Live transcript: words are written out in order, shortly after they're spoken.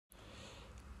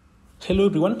Hello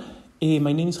everyone,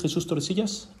 my name is Jesus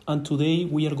Torresillas, and today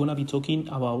we are going to be talking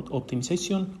about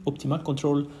optimization, optimal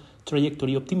control,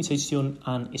 trajectory optimization,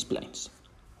 and splines.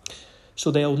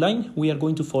 So the outline we are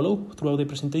going to follow throughout the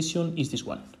presentation is this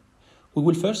one. We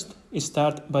will first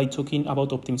start by talking about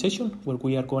optimization, where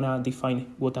we are going to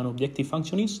define what an objective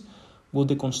function is, what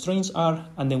the constraints are,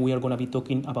 and then we are going to be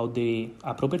talking about a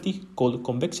property called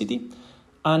convexity,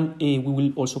 and we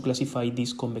will also classify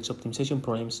these convex optimization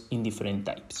problems in different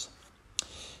types.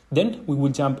 Then we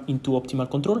will jump into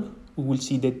optimal control. We will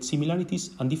see the similarities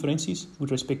and differences with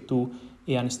respect to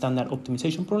a standard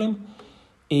optimization problem.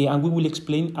 And we will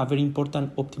explain a very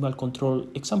important optimal control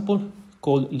example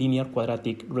called linear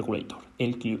quadratic regulator,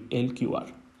 LQR.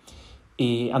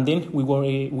 And then we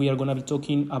are going to be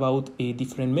talking about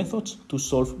different methods to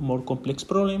solve more complex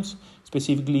problems,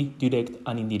 specifically direct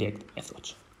and indirect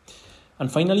methods.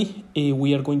 And finally,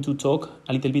 we are going to talk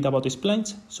a little bit about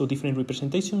splines, so different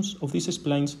representations of these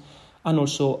splines, and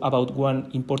also about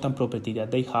one important property that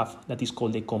they have that is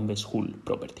called the convex hull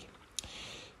property.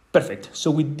 Perfect. So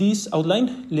with this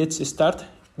outline, let's start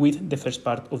with the first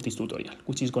part of this tutorial,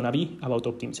 which is going to be about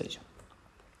optimization.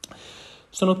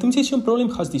 So an optimization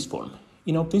problem has this form.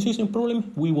 In an optimization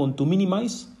problem, we want to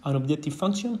minimize an objective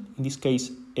function, in this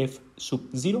case f sub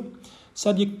 0,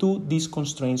 subject to these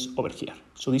constraints over here.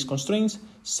 So these constraints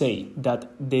say that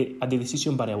the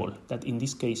decision variable, that in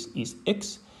this case is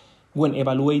x, when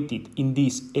evaluated in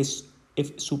this f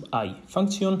sub I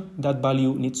function, that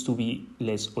value needs to be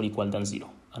less or equal than 0.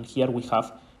 And here we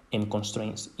have m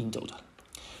constraints in total.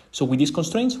 So with these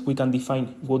constraints, we can define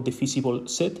what the feasible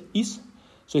set is.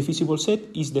 So a feasible set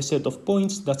is the set of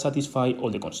points that satisfy all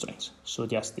the constraints. So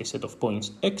just the set of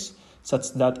points x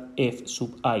such that f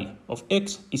sub I of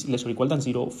x is less or equal than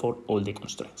 0 for all the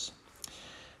constraints.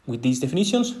 With these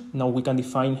definitions, now we can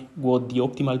define what the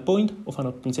optimal point of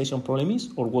an optimization problem is,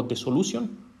 or what the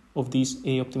solution of this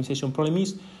optimization problem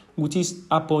is, which is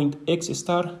a point x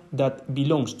star that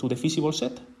belongs to the feasible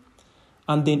set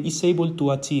and then is able to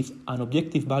achieve an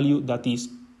objective value that is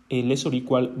less or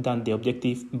equal than the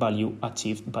objective value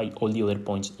achieved by all the other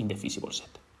points in the feasible set.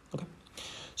 Okay.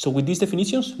 So with these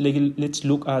definitions, let's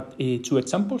look at two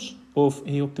examples of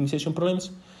optimization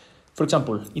problems. For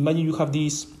example, imagine you have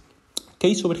this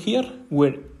case over here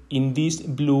where in this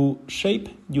blue shape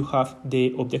you have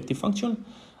the objective function,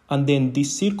 and then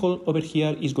this circle over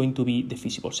here is going to be the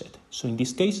feasible set. So in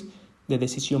this case, the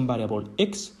decision variable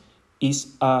x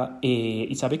is a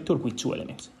vector with two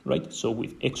elements, right? So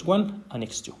with x1 and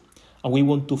x2. And we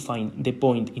want to find the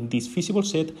point in this feasible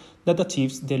set that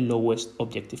achieves the lowest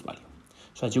objective value.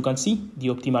 So as you can see, the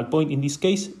optimal point in this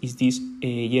case is this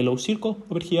yellow circle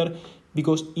over here,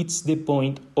 because it's the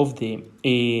point of the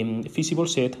feasible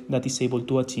set that is able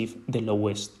to achieve the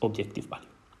lowest objective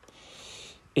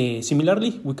value.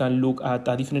 Similarly, we can look at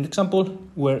a different example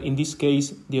where in this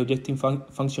case the objective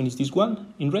function is this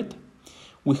one in red.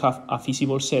 We have a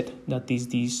feasible set that is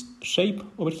this shape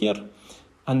over here,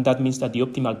 and that means that the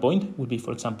optimal point would be,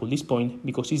 for example, this point,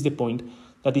 because it's the point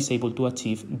that is able to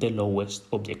achieve the lowest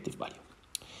objective value.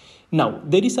 Now,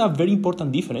 there is a very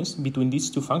important difference between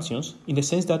these two functions in the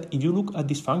sense that if you look at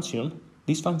this function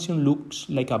looks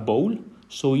like a bowl,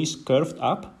 so it's curved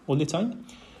up all the time.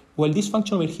 While this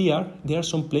function over here, there are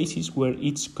some places where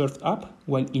it's curved up,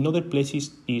 while in other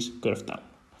places it's curved down.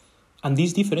 And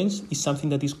this difference is something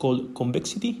that is called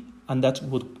convexity, and that's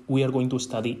what we are going to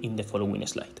study in the following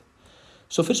slide.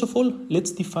 So first of all,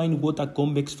 let's define what a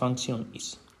convex function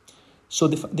is. So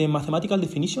the mathematical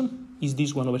definition is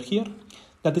this one over here,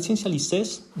 that essentially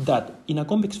says that in a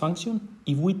convex function,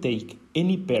 if we take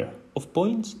any pair of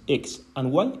points x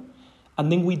and y,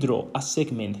 and then we draw a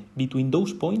segment between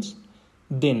those points,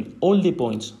 then all the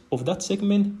points of that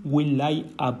segment will lie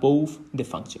above the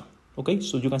function. Okay,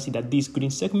 so you can see that this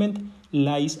green segment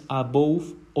lies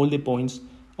above all the points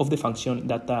of the function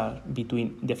that are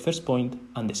between the first point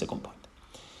and the second point.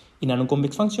 In a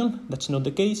non-convex function, that's not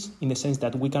the case, in the sense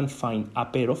that we can find a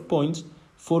pair of points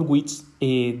for which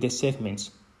the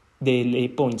segments, the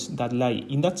points that lie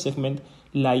in that segment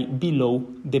lie below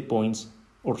the points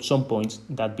or some points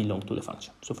that belong to the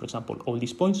function. So for example, all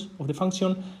these points of the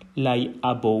function lie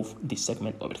above this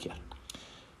segment over here.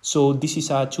 So this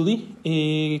is a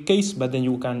 2D case, but then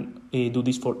you can do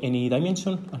this for any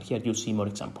dimension, and here you see more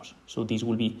examples. So this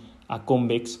will be a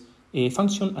convex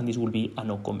function, and this will be a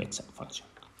non-convex function.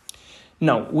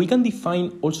 Now, we can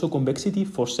define also convexity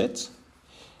for sets,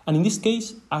 and in this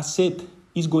case, a set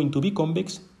is going to be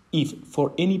convex if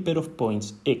for any pair of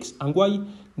points x and y,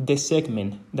 the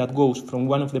segment that goes from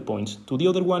one of the points to the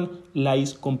other one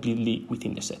lies completely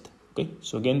within the set. Okay,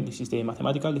 so again, this is the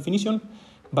mathematical definition,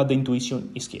 but the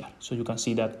intuition is here. So you can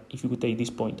see that if you could take this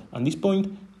point and this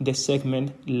point, the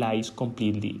segment lies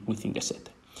completely within the set.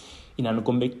 In a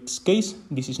non-convex case,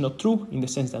 this is not true in the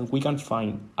sense that we can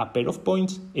find a pair of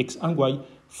points, x and y,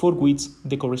 for which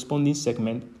the corresponding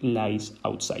segment lies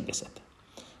outside the set.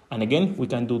 And again, we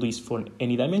can do this for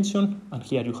any dimension, and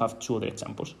here you have two other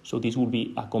examples. So this will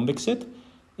be a convex set.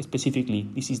 Specifically,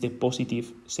 this is the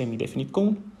positive semi-definite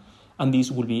cone, and this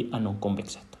will be a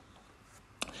non-convex set.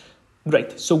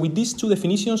 Great, so with these two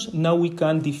definitions, now we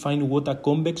can define what a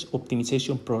convex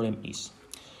optimization problem is.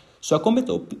 So a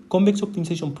convex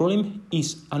optimization problem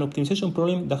is an optimization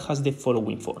problem that has the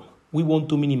following form. We want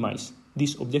to minimize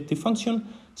this objective function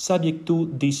subject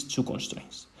to these two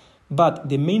constraints. But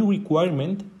the main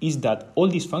requirement is that all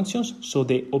these functions, so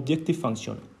the objective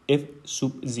function f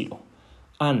sub 0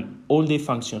 and all the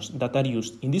functions that are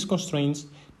used in these constraints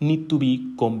need to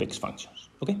be convex functions,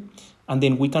 okay? And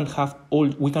then we can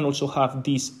also have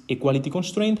this equality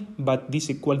constraint, but this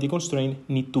equality constraint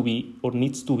needs to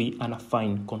be an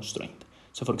affine constraint.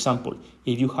 So for example,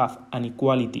 if you have an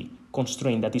equality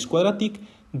constraint that is quadratic,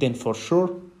 then for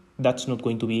sure that's not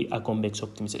going to be a convex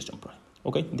optimization problem.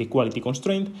 Okay, the equality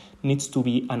constraint needs to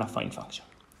be an affine function.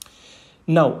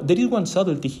 Now, there is one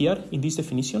subtlety here in this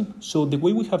definition. So the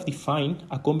way we have defined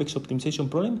a convex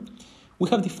optimization problem, we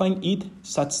have defined it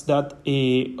such that,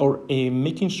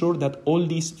 making sure that all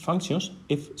these functions,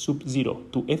 f sub 0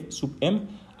 to f sub m,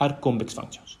 are convex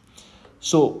functions.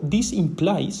 So this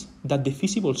implies that the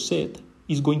feasible set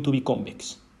is going to be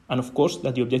convex. And of course,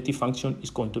 that the objective function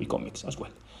is going to be convex as well.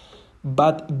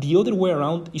 But the other way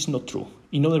around is not true.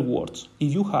 In other words,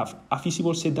 if you have a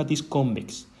feasible set that is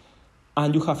convex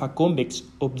and you have a convex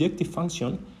objective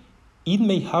function, it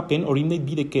may happen or it may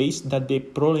be the case that the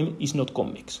problem is not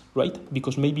convex, right?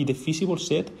 Because maybe the feasible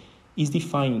set is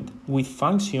defined with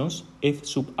functions f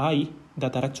sub I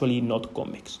that are actually not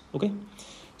convex, okay?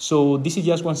 So this is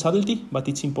just one subtlety, but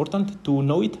it's important to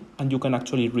know it, and you can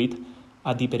actually read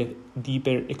a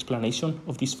deeper explanation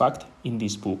of this fact in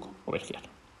this book over here.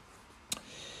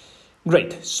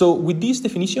 Great, so with this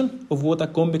definition of what a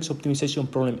convex optimization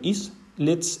problem is,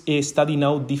 let's study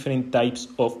now different types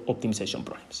of optimization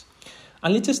problems.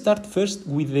 And let's start first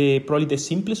with probably the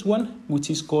simplest one, which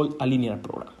is called a linear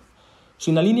program.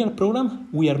 So in a linear program,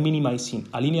 we are minimizing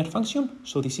a linear function,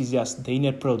 so this is just the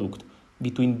inner product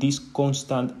between this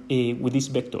constant, with this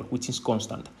vector, which is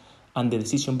constant, and the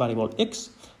decision variable x,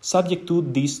 subject to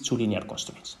these two linear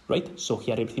constraints, right? So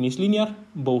here everything is linear,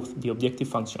 both the objective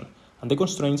function and the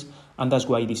constraints, and that's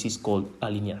why this is called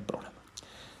a linear program.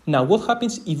 Now, what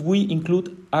happens if we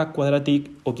include a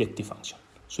quadratic objective function?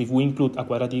 So if we include a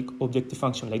quadratic objective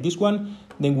function like this one,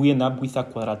 then we end up with a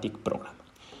quadratic program.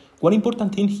 One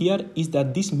important thing here is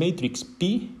that this matrix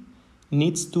P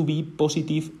needs to be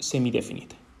positive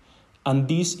semi-definite. And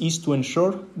this is to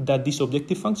ensure that this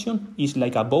objective function is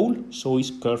like a bowl, so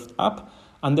it's curved up,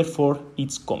 and therefore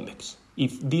it's convex.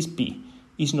 If this P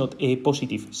is not a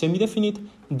positive semi-definite,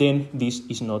 then this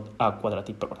is not a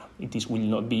quadratic program. This will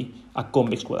not be a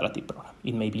convex quadratic program.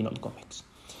 It may be non-convex.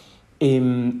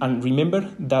 And remember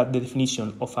that the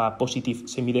definition of a positive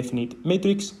semi-definite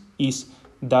matrix is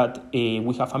that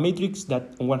we have a matrix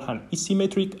that on one hand is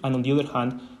symmetric, and on the other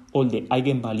hand, all the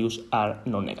eigenvalues are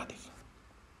non-negative.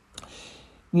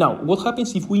 Now, what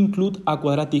happens if we include a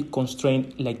quadratic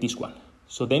constraint like this one?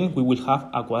 So then we will have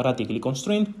a quadratically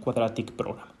constrained quadratic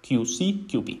program, QC,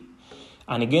 QP.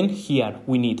 And again, here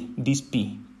we need this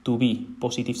P to be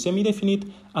positive semi-definite,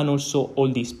 and also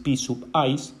all these P sub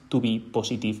i's to be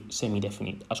positive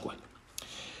semi-definite as well.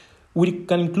 We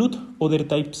can include other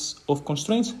types of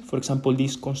constraints, for example,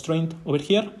 this constraint over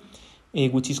here,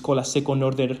 which is called a second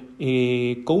order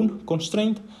cone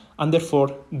constraint, and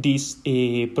therefore this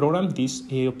program, this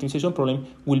optimization problem,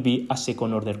 will be a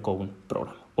second order cone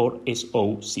program, or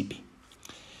SOCP.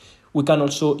 We can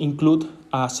also include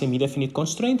a semi-definite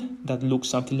constraint that looks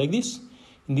something like this.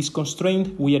 In this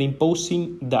constraint, we are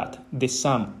imposing that the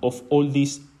sum of all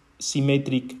these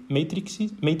symmetric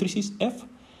matrices F,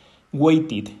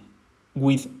 weighted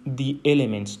with the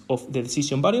elements of the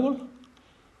decision variable,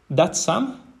 that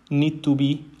sum need to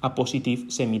be a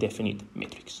positive semi-definite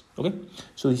matrix. Okay,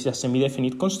 so this is a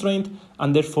semi-definite constraint,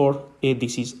 and therefore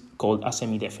this is called a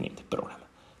semi-definite program.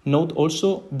 Note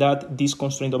also that this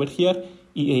constraint over here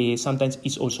sometimes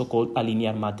is also called a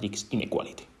linear matrix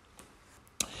inequality.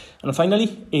 And finally,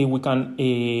 we can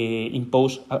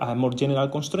impose a more general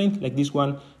constraint like this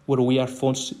one, where we are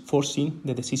forcing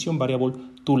the decision variable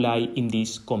to lie in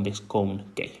this convex cone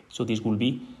K. So this will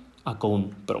be a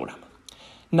cone program.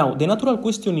 Now, the natural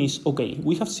question is, okay,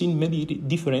 we have seen many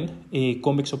different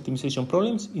convex optimization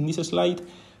problems in this slide.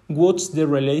 what's the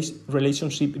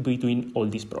relationship between all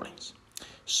these problems.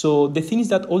 So the thing is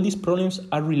that all these problems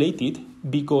are related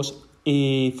because,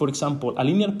 for example, a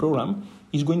linear program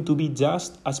is going to be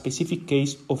just a specific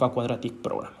case of a quadratic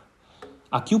program.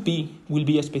 A QP will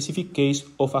be a specific case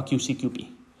of a QCQP.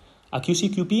 A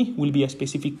QCQP will be a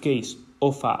specific case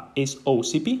of a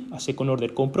SOCP, a second order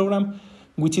cone program,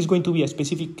 which is going to be a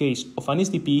specific case of an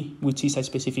SDP, which is a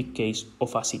specific case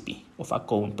of a CP, of a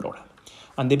cone program.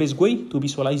 And the best way to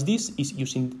visualize this is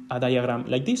using a diagram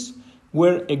like this,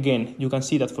 where again you can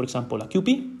see that, for example, a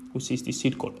QP, which is this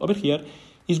circle over here,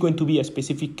 is going to be a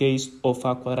specific case of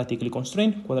a quadratically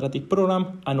constrained quadratic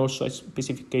program, and also a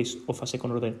specific case of a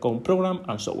second order cone program,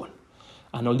 and so on.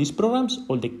 And all these programs,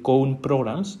 all the cone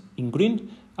programs in green,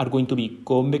 are going to be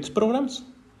convex programs,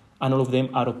 and all of them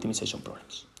are optimization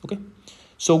programs. Okay.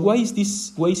 So why is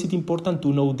it important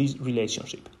to know this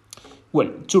relationship? Well,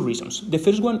 two reasons. The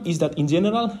first one is that in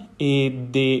general,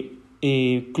 the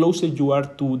closer you are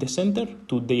to the center,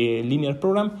 to the linear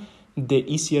program, the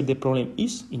easier the problem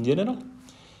is in general.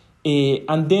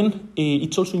 And then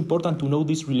it's also important to know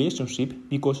this relationship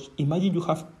because imagine you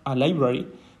have a library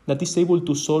that is able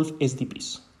to solve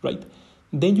SDPs, right?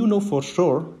 Then you know for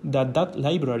sure that that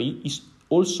library is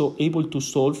also able to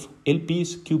solve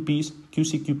LPs, QPs,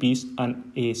 QCQPs,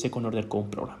 and second order cone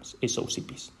programs,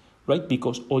 SOCPs, right?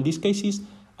 Because all these cases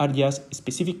are just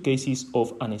specific cases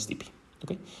of an SDP,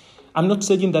 okay? I'm not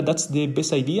saying that that's the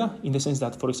best idea in the sense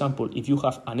that, for example, if you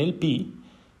have an LP,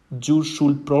 you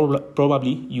should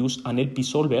probably use an LP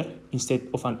solver instead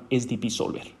of an SDP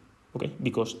solver, okay?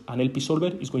 Because an LP solver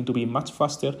is going to be much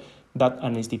faster than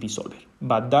an SDP solver.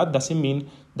 But that doesn't mean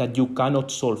that you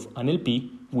cannot solve an LP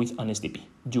with an SDP.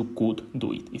 You could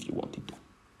do it if you wanted to.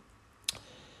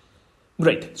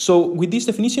 Great. So with these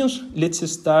definitions,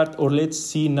 let's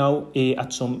see now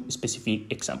at some specific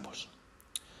examples.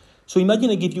 So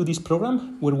imagine I give you this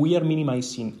program where we are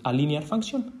minimizing a linear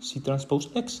function, C transpose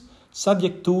X,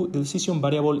 subject to the decision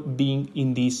variable being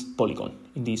in this polygon,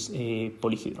 in this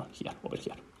polyhedron here, over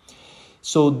here.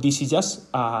 So this is just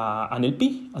an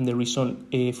LP, and the reason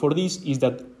for this is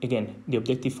that, again, the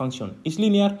objective function is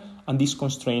linear, and this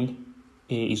constraint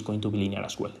is going to be linear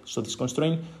as well. So this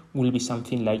constraint will be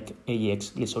something like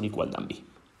AX less or equal than B.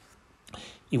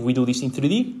 If we do this in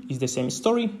 3D, it's the same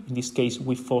story. In this case,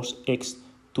 we force X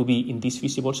to be in this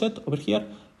visible set over here,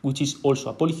 which is also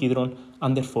a polyhedron,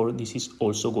 and therefore this is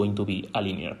also going to be a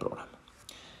linear program.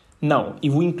 Now,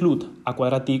 if we include a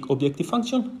quadratic objective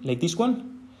function like this one,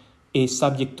 is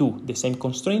subject to the same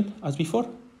constraint as before,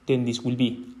 then this will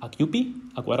be a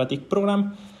QP, a quadratic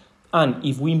program. And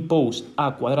if we impose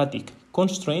a quadratic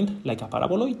constraint, like a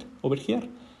paraboloid over here,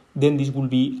 then this will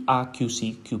be a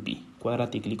QCQP,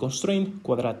 quadratically constrained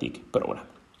quadratic program.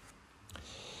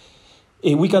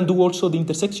 We can do also the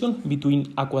intersection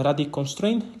between a quadratic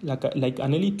constraint, like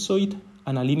an ellipsoid,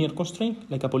 and a linear constraint,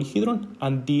 like a polyhedron,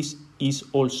 and this is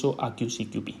also a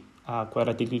QCQP, a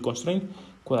quadratically constrained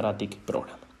quadratic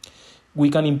program. We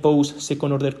can impose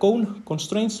second order cone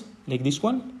constraints like this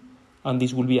one, and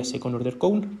this will be a second order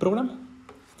cone program.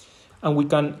 And we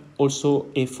can also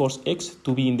force X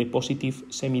to be in the positive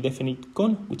semi-definite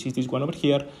cone, which is this one over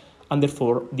here, and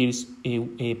therefore this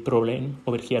a problem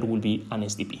over here will be an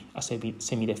SDP, a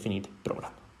semi-definite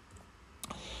program.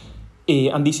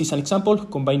 And this is an example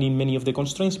combining many of the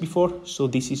constraints before. So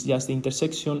this is just the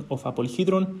intersection of a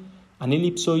polyhedron, an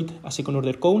ellipsoid, a second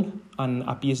order cone, and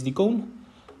a PSD cone,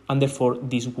 and therefore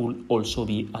this will also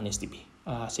be an SDP,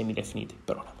 a semi-definite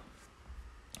program.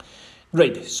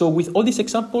 Great. So with all these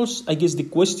examples, I guess the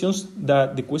question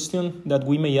that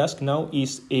we may ask now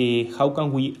is how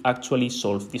can we actually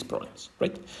solve these problems,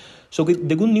 right? So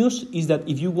the good news is that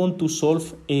if you want to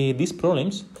solve these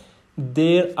problems,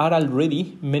 there are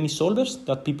already many solvers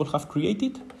that people have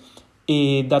created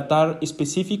that are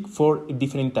specific for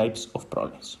different types of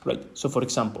problems, right? So for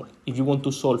example, if you want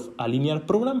to solve a linear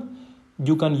program,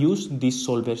 you can use these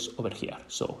solvers over here.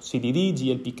 So CDD,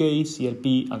 GLPK,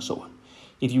 CLP, and so on.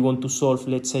 If you want to solve,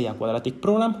 let's say, a quadratic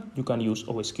program, you can use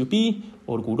OSQP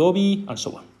or Gurobi, and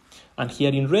so on. And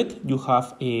here in red, you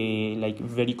have like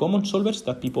very common solvers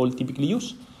that people typically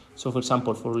use. So for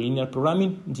example, for linear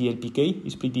programming, GLPK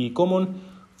is pretty common.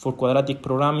 For quadratic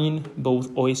programming,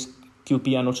 both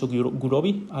OSQP and also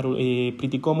Gurobi are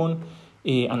pretty common,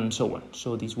 and so on.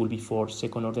 So this will be for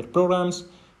second order programs,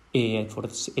 for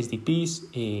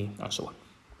SDPs, and so on.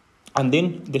 And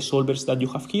then the solvers that you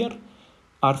have here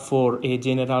are for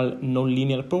general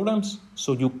non-linear programs.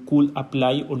 So you could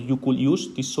apply or you could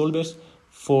use these solvers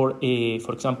for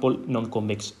example,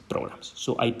 non-convex programs.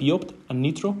 So IPOpt and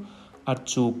Nitro are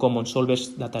two common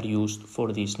solvers that are used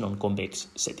for these non-convex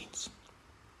settings.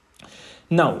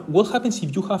 Now, what happens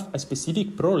if you have a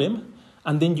specific problem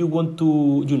and then you want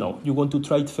to, you want to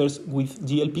try it first with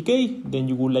GLPK, then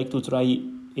you would like to try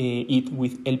it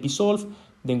with LPsolve,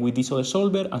 then with this other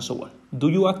solver, and so on. Do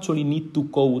you actually need to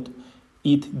code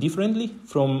it differently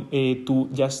from to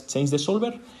just change the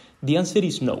solver? The answer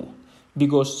is no,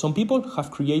 because some people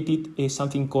have created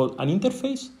something called an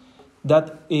interface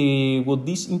that what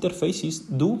these interfaces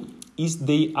do is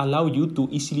they allow you to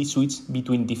easily switch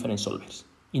between different solvers.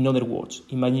 In other words,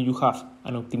 imagine you have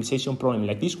an optimization problem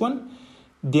like this one,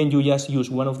 then you just use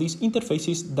one of these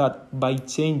interfaces that by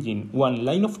changing one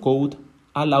line of code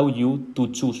allow you to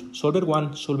choose solver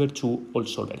 1, solver 2, or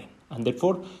solver n. And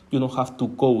therefore, you don't have to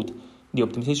code the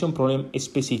optimization problem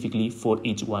specifically for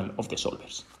each one of the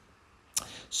solvers.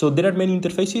 So there are many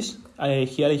interfaces.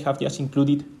 Here I have just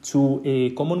included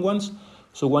two common ones.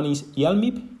 So one is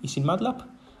YALMIP, is in MATLAB,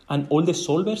 and all the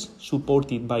solvers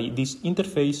supported by this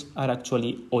interface are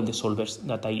actually all the solvers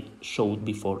that I showed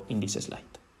before in this slide.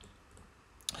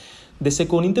 The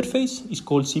second interface is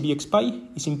called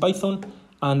CBXPy, is in Python,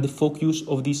 and the focus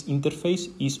of this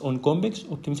interface is on convex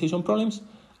optimization problems,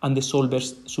 and the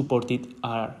solvers supported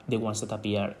are the ones that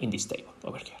appear in this table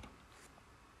over here.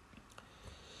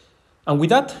 And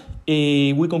with that,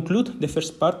 we conclude the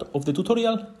first part of the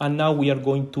tutorial, and now we are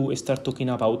going to start talking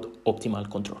about optimal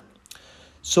control.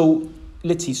 So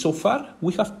let's see, so far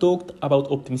we have talked about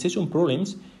optimization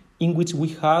problems in which we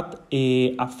had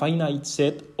a finite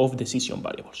set of decision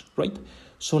variables, right?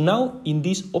 So now in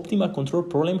this optimal control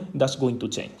problem, that's going to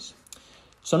change.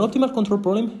 So an optimal control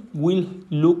problem will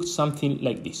look something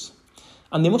like this.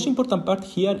 And the most important part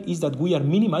here is that we are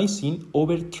minimizing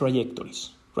over trajectories,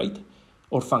 right?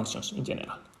 Or functions in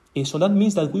general. So that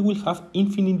means that we will have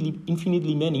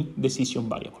infinitely many decision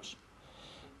variables.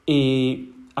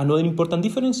 Another important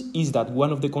difference is that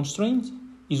one of the constraints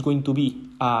is going to be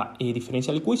a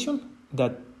differential equation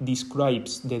that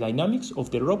describes the dynamics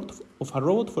of a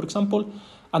robot, for example,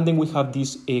 and then we have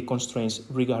these constraints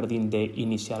regarding the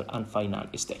initial and final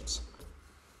states.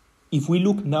 If we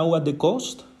look now at the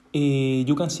cost,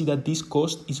 you can see that this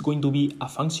cost is going to be a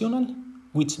functional,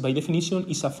 which by definition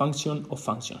is a function of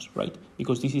functions, right?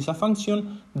 Because this is a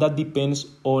function that depends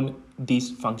on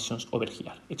these functions over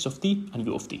here, x of t and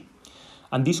u of t.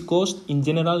 And this cost in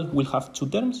general will have two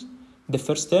terms. The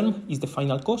first term is the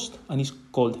final cost and is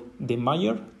called the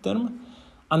Mayer term.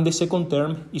 And the second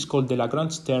term is called the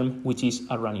Lagrange term, which is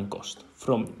a running cost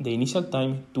from the initial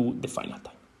time to the final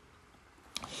time.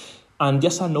 And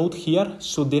just a note here,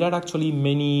 so there are actually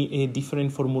many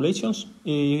different formulations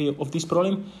of this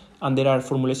problem, and there are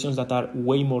formulations that are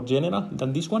way more general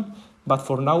than this one. But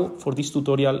for now, for this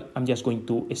tutorial, I'm just going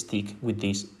to stick with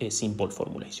this simple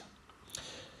formulation.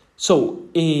 So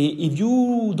if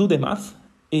you do the math,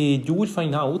 you will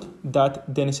find out that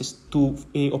to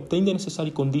obtain the necessary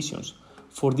conditions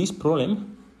for this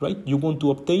problem, right? You want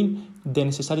to obtain the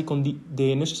necessary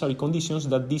conditions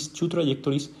that these two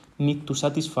trajectories need to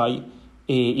satisfy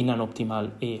in an optimal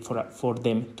for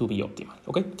them to be optimal.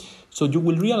 Okay, so you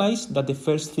will realize that the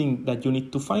first thing that you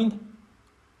need to find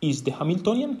is the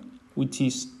Hamiltonian, which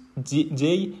is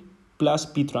J plus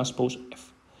P transpose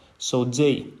F. So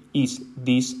J is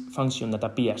this function that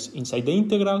appears inside the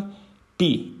integral.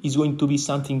 P is going to be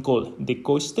something called the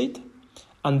co-state,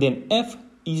 and then F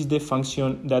is the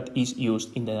function that is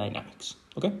used in the dynamics.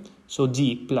 Okay, so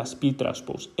G plus P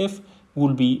transpose F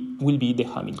will be the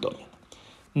Hamiltonian.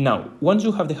 Now, once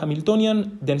you have the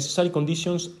Hamiltonian, the necessary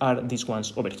conditions are these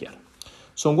ones over here.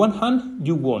 So on one hand,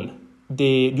 you want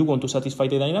to satisfy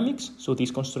the dynamics, so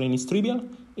this constraint is trivial,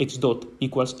 x dot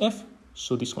equals F,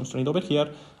 so this constraint over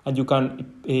here, and you can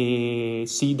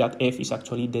see that F is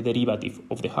actually the derivative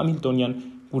of the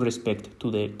Hamiltonian with respect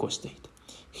to the co-state.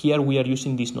 Here we are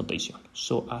using this notation,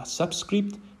 so a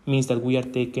subscript means that we are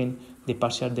taking the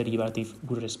partial derivative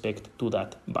with respect to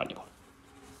that variable.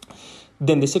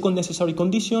 Then the second necessary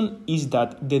condition is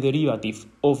that the derivative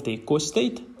of the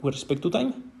co-state with respect to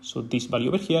time, so this value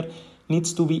over here,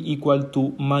 needs to be equal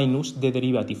to minus the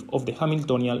derivative of the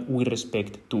Hamiltonian with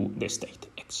respect to the state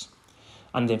x.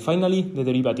 And then finally, the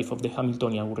derivative of the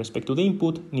Hamiltonian with respect to the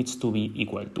input needs to be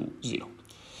equal to 0.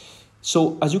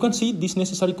 So as you can see, these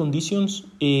necessary conditions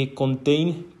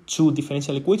contain two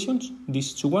differential equations,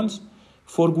 these two ones,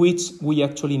 for which we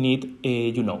actually need,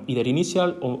 either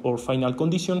initial or final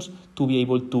conditions to be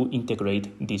able to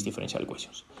integrate these differential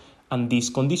equations. And these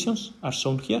conditions are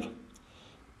shown here.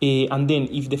 And then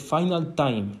if the final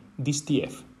time, this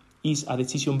TF, is a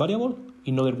decision variable,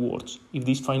 in other words, if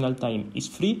this final time is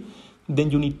free,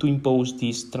 then you need to impose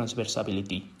this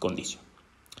transversability condition.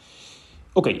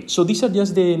 Okay, so these are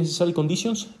just the necessary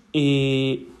conditions.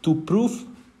 To prove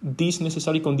these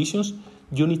necessary conditions,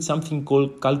 you need something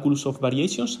called calculus of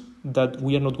variations that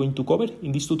we are not going to cover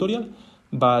in this tutorial.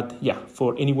 But yeah,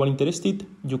 for anyone interested,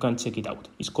 you can check it out.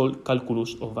 It's called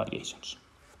calculus of variations.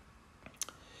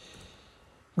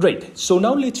 Great, so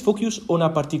now let's focus on a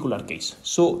particular case.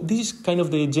 So this is kind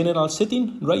of the general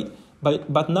setting, right?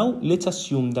 But now let's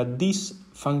assume that this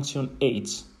function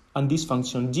h and this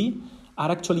function g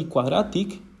are actually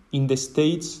quadratic in the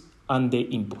states and the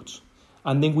inputs.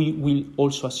 And then we will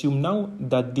also assume now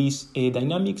that these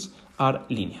dynamics are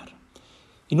linear.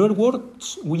 In other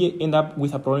words, we end up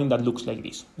with a problem that looks like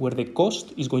this, where the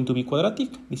cost is going to be quadratic.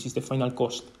 This is the final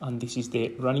cost, and this is the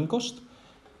running cost.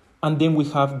 And then we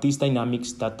have these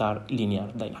dynamics that are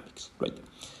linear dynamics, right?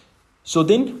 So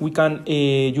then we can,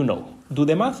 do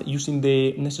the math using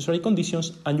the necessary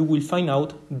conditions, and you will find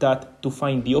out that to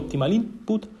find the optimal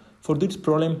input for this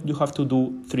problem, you have to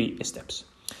do 3 steps.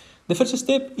 The first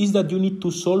step is that you need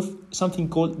to solve something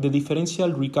called the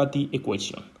differential Riccati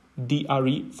equation,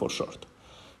 DRE for short.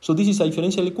 So this is a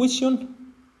differential equation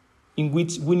in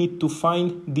which we need to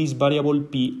find this variable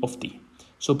P of t.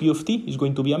 So P of t is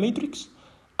going to be a matrix,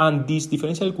 and this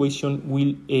differential equation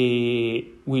will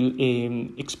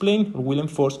explain or will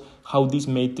enforce how this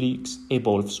matrix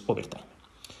evolves over time.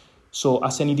 So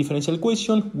as any differential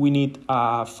equation, we need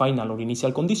a final or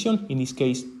initial condition. In this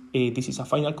case, this is a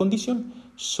final condition.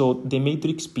 So the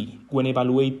matrix P, when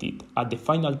evaluated at the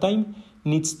final time,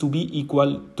 needs to be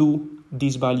equal to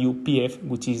this value Pf,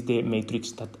 which is the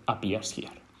matrix that appears here.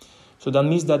 So that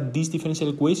means that this differential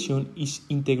equation is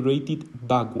integrated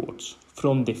backwards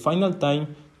from the final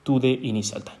time to the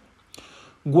initial time.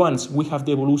 Once we have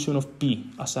the evolution of P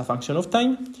as a function of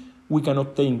time, we can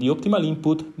obtain the optimal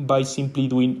input by simply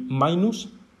doing minus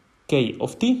k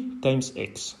of t times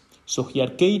x. So here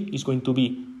k is going to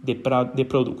be the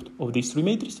product of these 3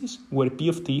 matrices, where P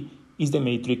of t is the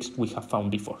matrix we have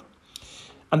found before.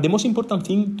 And the most important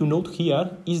thing to note here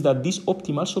is that this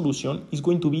optimal solution is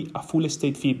going to be a full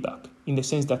state feedback, in the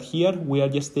sense that here we are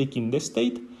just taking the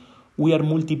state, we are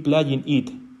multiplying it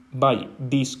by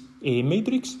this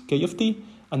matrix k of t,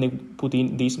 and then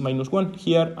putting this minus 1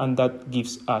 here, and that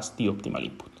gives us the optimal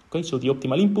input. Okay, so the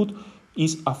optimal input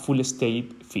is a full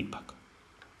state feedback.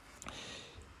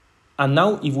 And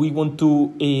now if we want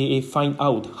to find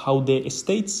out how the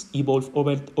states evolve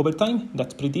over time,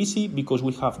 that's pretty easy, because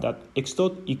we have that x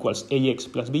dot equals ax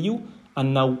plus bu,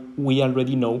 and now we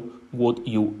already know what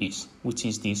u is, which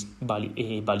is this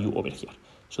value over here.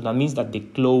 So that means that the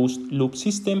closed loop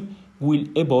system will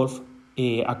evolve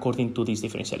according to this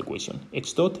differential equation.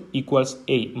 X dot equals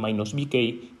a minus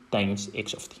bk times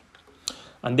x of t.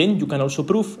 And then you can also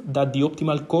prove that the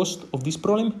optimal cost of this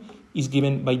problem is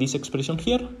given by this expression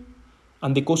here,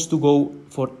 and the cost to go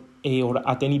for a or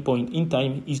at any point in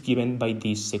time is given by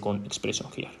this second expression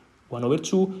here, 1 over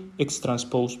 2 x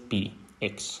transpose p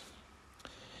x.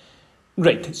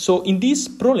 Great, so in this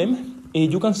problem,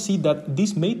 you can see that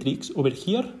this matrix over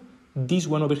here, this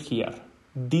one over here,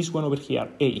 this one over here,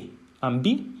 A and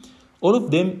B, all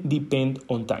of them depend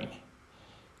on time.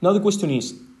 Now the question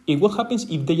is, what happens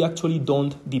if they actually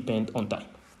don't depend on time,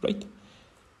 right?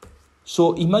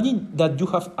 So imagine that you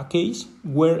have a case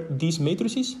where these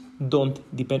matrices don't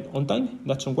depend on time,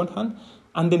 that's on one hand,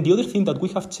 and then the other thing that we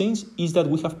have changed is that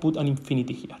we have put an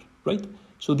infinity here, right?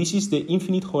 So this is the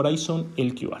infinite horizon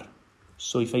LQR.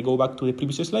 So if I go back to the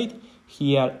previous slide,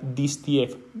 here this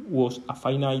TF was a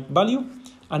finite value,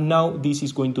 and now this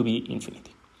is going to be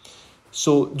infinity.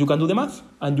 So you can do the math,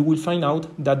 and you will find out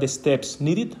that the steps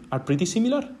needed are pretty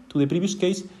similar to the previous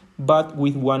case, but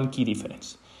with one key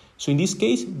difference. So in this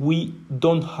case, we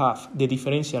don't have the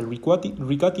differential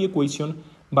Riccati equation,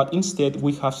 but instead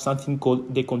we have something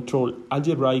called the control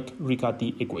algebraic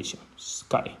Riccati equation,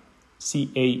 CARE,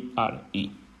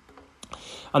 C-A-R-E.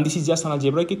 And this is just an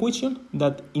algebraic equation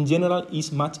that in general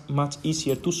is much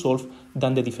easier to solve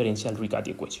than the differential Riccati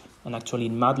equation. And actually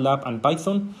in MATLAB and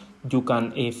Python, you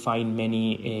can find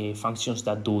many functions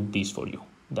that do this for you.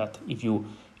 That if you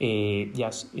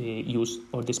just use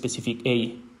or the specific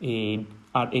A,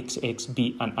 RXX,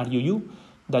 B, and RUU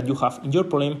that you have in your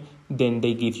problem, then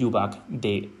they give you back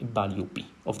the value P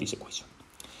of this equation.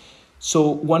 So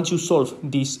once you solve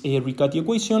this Riccati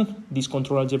equation, this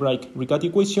control algebraic Riccati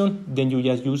equation, then you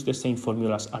just use the same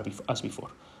formulas as before.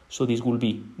 So this will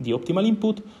be the optimal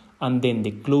input, and then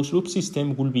the closed loop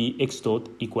system will be x dot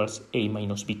equals a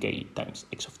minus bk times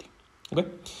x of t. Okay?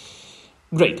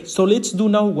 Great. So let's do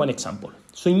now one example.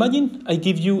 So imagine I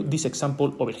give you this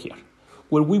example over here,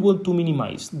 where we want to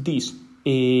minimize this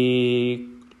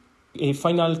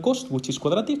final cost, which is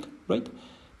quadratic, right?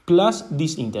 Plus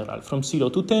this integral from 0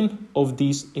 to 10 of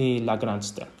this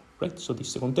Lagrange term, right? So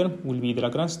this second term will be the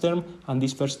Lagrange term, and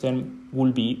this first term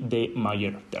will be the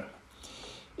Mayer term.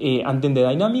 And then the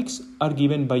dynamics are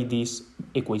given by this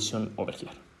equation over here,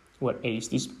 where A is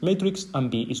this matrix and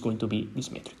B is going to be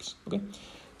this matrix, okay?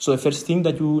 So the first thing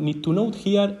that you need to note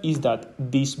here is that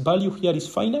this value here is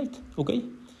finite, okay?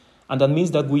 And that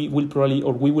means that we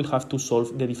will have to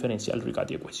solve the differential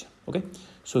Riccati equation, okay?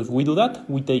 So if we do that,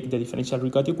 we take the differential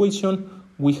Riccati equation,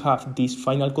 we have this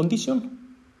final condition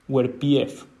where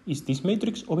PF is this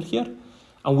matrix over here,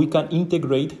 and we can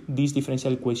integrate this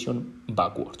differential equation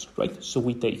backwards, right? So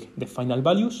we take the final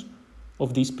values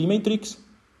of this P matrix,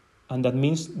 and that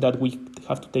means that we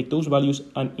have to take those values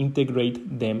and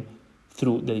integrate them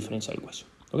through the differential equation,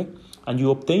 okay? And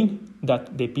you obtain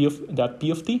that P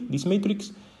of T, this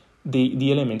matrix,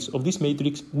 the elements of this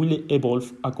matrix will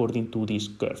evolve according to these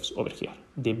curves over here.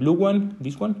 The blue one,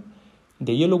 this one,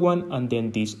 the yellow one, and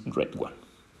then this red one.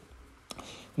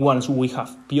 Once we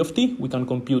have P of T, we can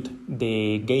compute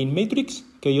the gain matrix,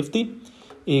 K of T,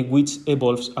 which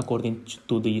evolves according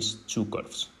to these two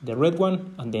curves, the red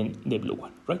one and then the blue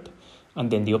one, right? And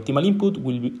then the optimal input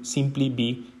will simply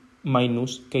be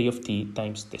minus K of T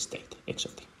times the state, X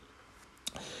of T.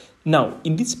 Now,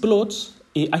 in these plots,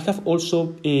 I have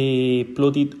also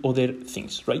plotted other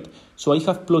things, right? So I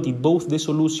have plotted both the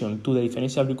solution to the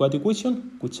differential Riccati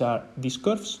equation, which are these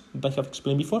curves that I have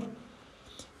explained before,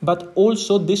 but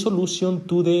also the solution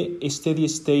to the steady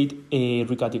state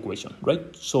Riccati equation,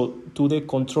 right? So to the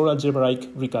control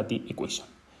algebraic Riccati equation.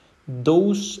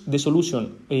 The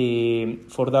solution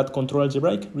for that control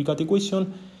algebraic Riccati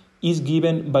equation is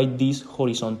given by these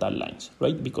horizontal lines,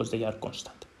 right? Because they are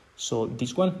constant. So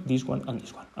this one, and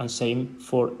this one, and same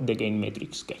for the gain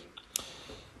matrix K.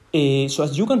 So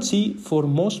as you can see, for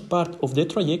most part of the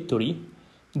trajectory,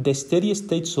 the steady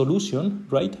state solution,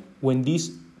 right, when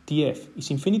this TF is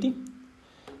infinity,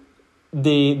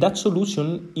 that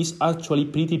solution is actually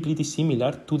pretty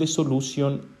similar to the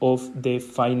solution of the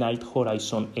finite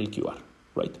horizon LQR,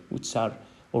 right,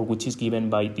 which is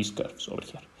given by these curves over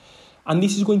here. And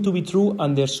this is going to be true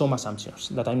under some assumptions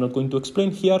that I'm not going to explain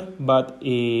here, but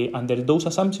under those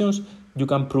assumptions, you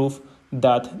can prove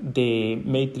that the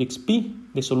matrix P,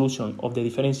 the solution of the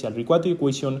differential Riccati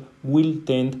equation, will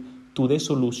tend to the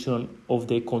solution of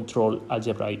the control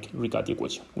algebraic Riccati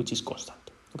equation, which is constant,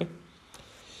 okay?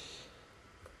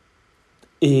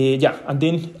 And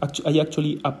then I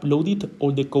actually uploaded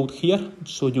all the code here,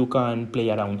 so you can play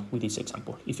around with this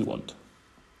example if you want.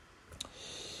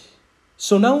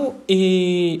 So now,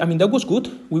 that was good.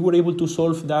 We were able to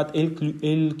solve that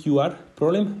LQR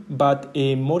problem, but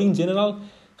more in general,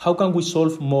 how can we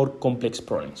solve more complex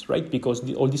problems, right? Because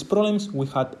all these problems, we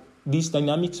had these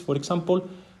dynamics, for example,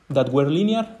 that were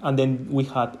linear, and then we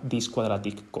had this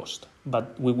quadratic cost.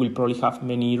 But we will probably have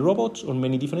many robots or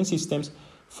many different systems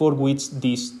for which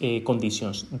these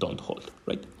conditions don't hold,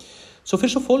 right? So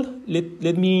first of all,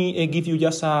 let me give you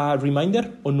just a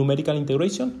reminder on numerical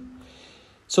integration.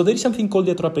 So there is something called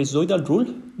the trapezoidal rule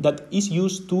that is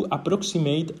used to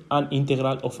approximate an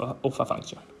integral of a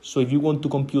function. So if you want to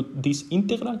compute this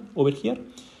integral over here,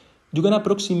 you can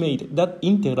approximate that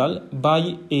integral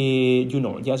by,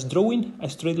 just drawing a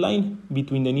straight line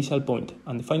between the initial point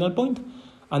and the final point,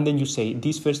 and then you say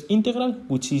this first integral,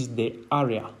 which is the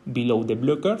area below the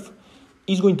blue curve,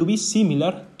 is going to be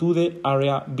similar to the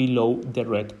area below the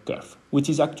red curve, which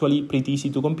is actually pretty easy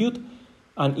to compute,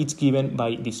 and it's given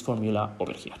by this formula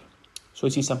over here. So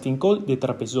this is something called the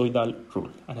trapezoidal rule.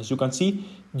 And as you can see,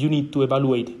 you need to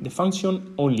evaluate the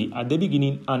function only at the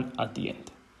beginning and at the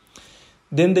end.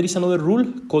 Then there is another rule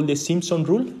called the Simpson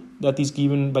rule that is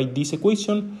given by this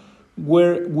equation,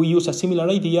 where we use a similar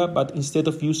idea, but instead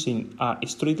of using a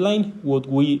straight line, what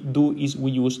we do is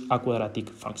we use a quadratic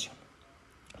function.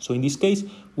 So in this case,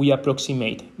 we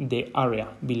approximate the area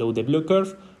below the blue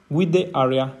curve with the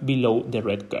area below the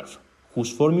red curve, whose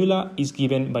formula is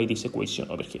given by this equation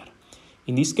over here.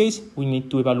 In this case, we need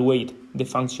to evaluate the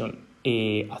function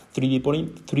at three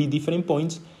different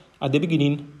points, at the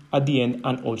beginning, at the end,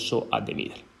 and also at the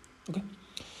middle. Okay?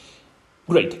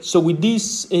 Great. So with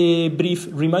this brief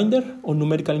reminder on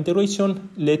numerical integration,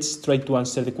 let's try to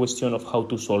answer the question of how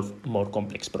to solve more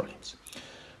complex problems.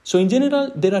 So in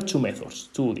general, there are two methods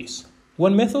to do this.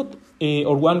 One method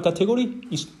or one category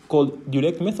is called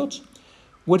direct methods,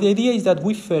 where the idea is that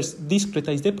we first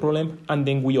discretize the problem and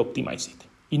then we optimize it.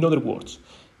 In other words,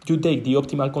 you take the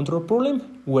optimal control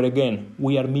problem, where again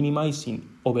we are minimizing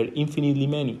over infinitely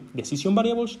many decision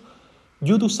variables.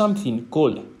 You do something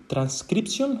called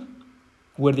transcription,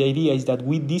 where the idea is that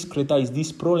we discretize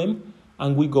this problem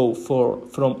and we go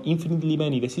from infinitely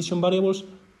many decision variables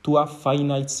to a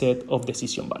finite set of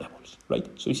decision variables, right?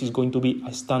 So this is going to be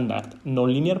a standard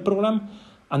nonlinear program,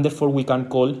 and therefore we can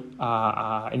call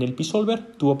an NLP solver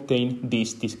to obtain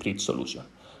this discrete solution.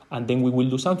 And then we will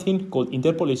do something called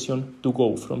interpolation to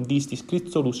go from this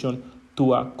discrete solution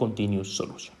to a continuous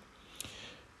solution.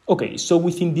 Okay, so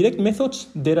within direct methods,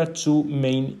 there are two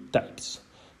main types.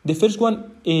 The first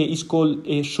one is called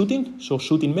shooting, so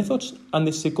shooting methods, and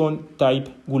the second type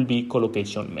will be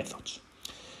collocation methods.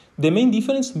 The main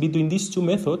difference between these two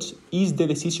methods is the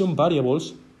decision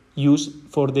variables used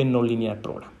for the nonlinear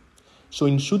program. So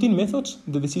in shooting methods,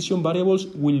 the decision variables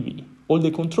will be all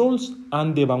the controls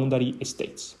and the boundary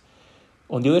states.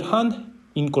 On the other hand,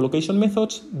 in collocation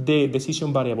methods, the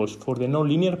decision variables for the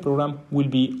nonlinear program will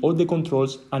be all the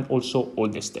controls and also all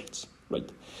the states, right?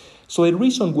 So the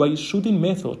reason why shooting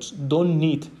methods don't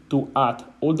need to add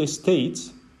all the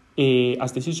states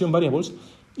as decision variables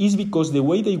is because the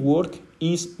way they work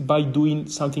is by doing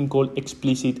something called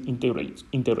explicit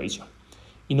integration.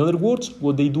 In other words,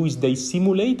 what they do is they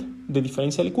simulate the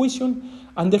differential equation,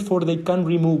 and therefore they can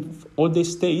remove all the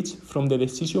states from the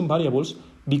decision variables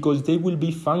because they will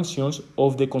be functions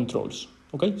of the controls.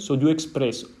 Okay, so you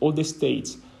express all the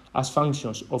states as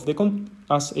functions of the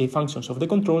functions of the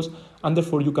controls, and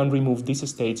therefore you can remove these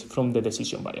states from the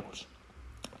decision variables.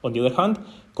 On the other hand,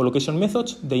 collocation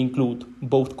methods, they include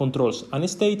both controls and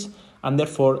states, and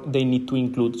therefore they need to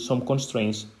include some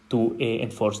constraints to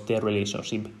enforce the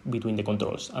relationship between the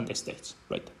controls and the states,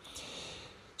 right?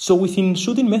 So within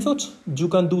shooting methods, you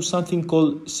can do something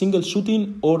called single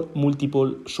shooting or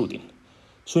multiple shooting.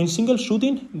 So in single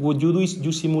shooting, what you do is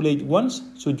you simulate once,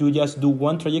 so you just do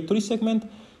one trajectory segment,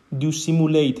 you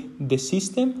simulate the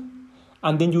system,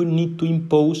 and then you need to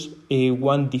impose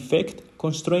one defect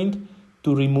constraint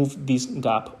to remove this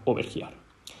gap over here.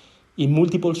 In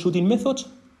multiple shooting methods,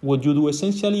 what you do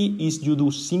essentially is you do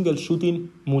single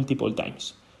shooting multiple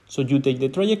times. So you take the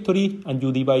trajectory and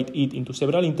you divide it into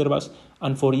several intervals,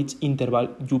 and for each interval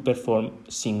you perform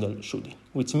single shooting,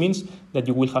 which means that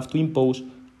you will have to impose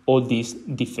all these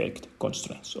defect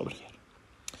constraints over here.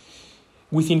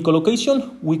 Within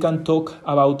collocation, we can talk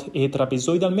about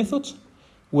trapezoidal methods,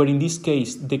 where in this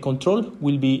case the control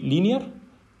will be linear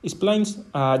splines,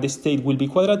 the state will be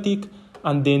quadratic,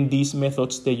 and then these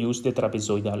methods, they use the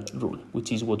trapezoidal rule,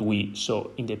 which is what we saw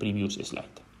in the previous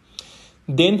slide.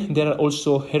 Then there are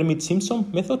also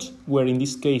Hermite-Simpson methods, where in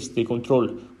this case the control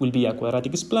will be a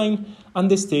quadratic spline and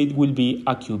the state will be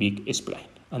a cubic spline.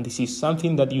 And this is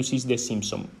something that uses the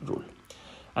Simpson rule.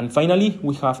 And finally,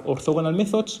 we have orthogonal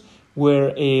methods,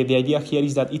 where the idea here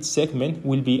is that each segment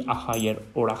will be a higher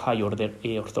or a high order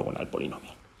orthogonal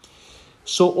polynomial.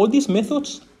 So all these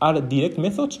methods are direct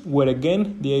methods, where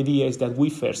again the idea is that we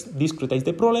first discretize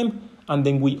the problem and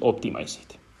then we optimize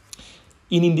it.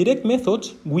 In indirect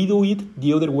methods, we do it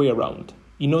the other way around.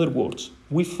 In other words,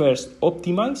 we first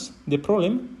optimize the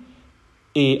problem,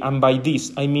 and by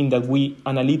this I mean that we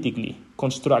analytically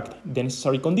construct the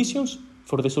necessary conditions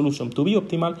for the solution to be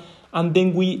optimal, and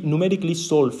then we numerically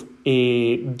solve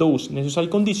those necessary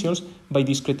conditions by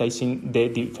discretizing the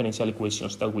differential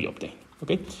equations that we obtain.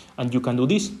 Okay, and you can do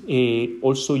this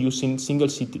also using single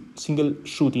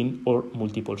shooting or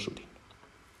multiple shooting.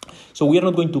 So we are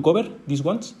not going to cover these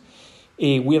ones.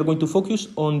 We are going to focus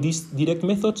on these direct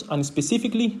methods, and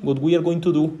specifically what we are going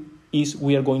to do is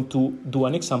we are going to do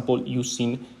an example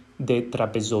using the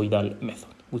trapezoidal method,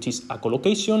 which is a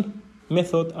collocation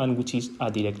method and which is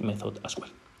a direct method as well.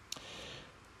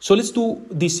 So let's do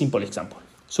this simple example.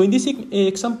 So in this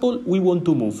example, we want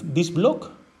to move this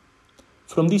block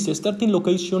from this starting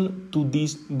location to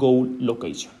this goal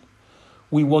location.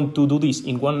 We want to do this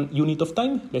in 1 unit of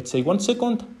time, let's say 1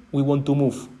 second. We want to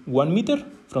move 1 meter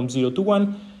from 0 to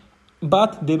 1,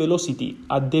 but the velocity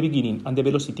at the beginning and the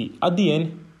velocity at the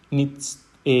end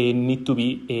need to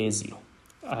be 0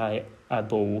 at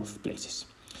both places.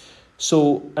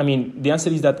 So, I mean, the answer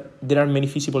is that there are many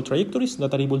feasible trajectories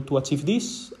that are able to achieve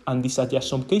this, and these are just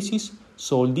some cases.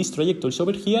 So these trajectories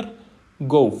over here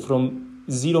go from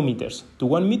 0 meters to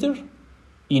 1 meter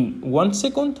in 1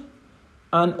 second,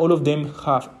 and all of them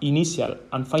have initial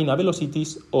and final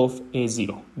velocities of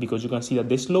 0, because you can see that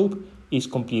the slope is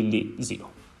completely 0.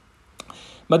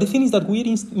 But the thing is that we are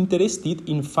interested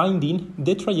in finding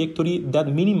the trajectory that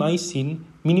minimizes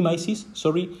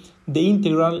the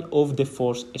integral of the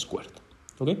force squared.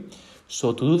 Okay,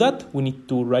 so to do that, we need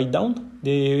to write down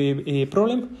the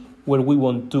problem where we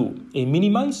want to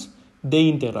minimize the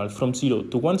integral from 0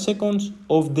 to 1 second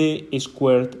of the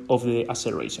squared of the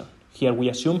acceleration. Here we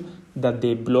assume that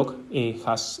the block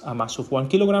has a mass of 1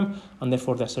 kilogram, and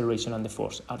therefore the acceleration and the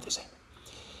force are the same.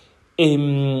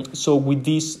 So with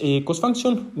this cost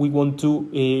function, we want to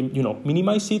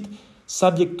minimize it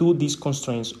subject to these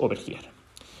constraints over here.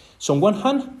 So on one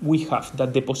hand, we have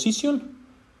that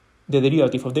the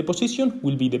derivative of the position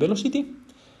will be the velocity,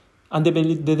 and the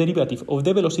derivative of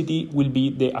the velocity will be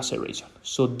the acceleration.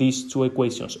 So these two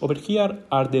equations over here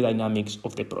are the dynamics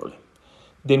of the problem.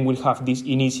 Then we'll have these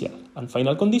initial and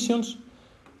final conditions,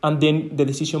 and then the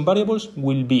decision variables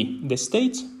will be the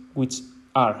states, which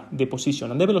are the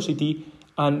position and the velocity,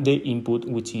 and the input,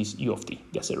 which is u of t,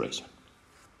 the acceleration.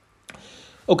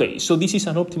 Okay, so this is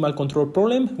an optimal control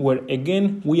problem where,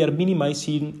 again, we are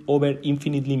minimizing over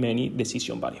infinitely many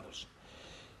decision variables.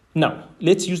 Now,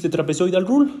 let's use the trapezoidal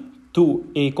rule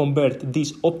to convert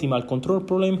this optimal control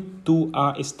problem to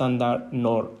a standard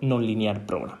nonlinear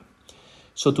program.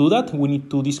 So to do that, we need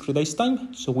to discretize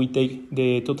time. So we take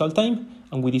the total time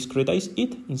and we discretize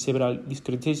it in several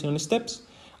discretization steps,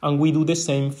 and we do the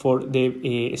same for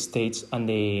the states and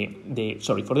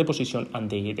for the position and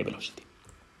the velocity.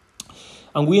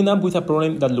 And we end up with a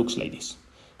problem that looks like this.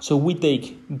 So we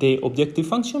take the objective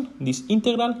function, this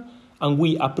integral, and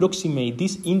we approximate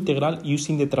this integral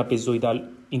using the trapezoidal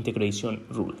integration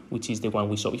rule, which is the one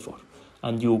we saw before.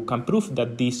 And you can prove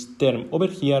that this term over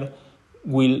here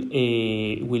will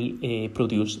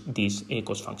produce this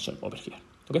cost function over here.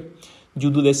 Okay?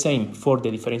 You do the same for the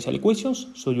differential equations.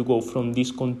 So you go from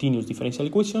these continuous differential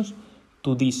equations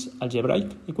to these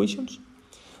algebraic equations.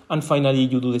 And finally,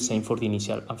 you do the same for the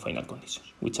initial and final conditions,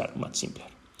 which are much simpler.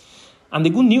 And the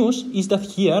good news is that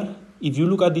here, if you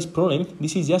look at this problem,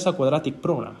 this is just a quadratic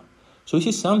program. So this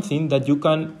is something that you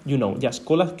can, just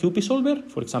call a QP solver,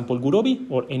 for example, Gurobi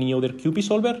or any other QP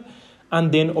solver,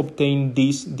 and then obtain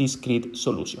this discrete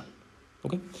solution.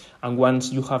 Okay? And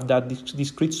once you have that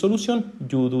discrete solution,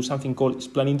 you do something called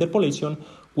spline interpolation,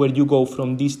 where you go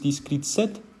from this discrete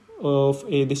set of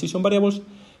decision variables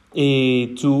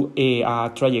to a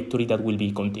trajectory that will be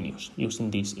continuous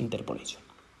using this interpolation.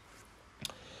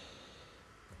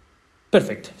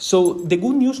 Perfect. So the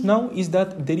good news now is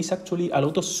that there is actually a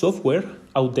lot of software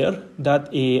out there that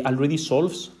already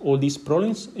solves all these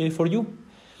problems for you.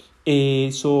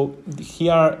 So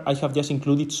here I have just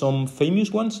included some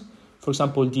famous ones. For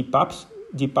example, GPAPS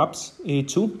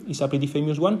 2 is a pretty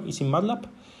famous one. It's in MATLAB.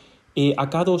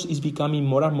 ACADOS is becoming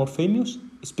more and more famous,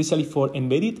 especially for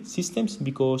embedded systems,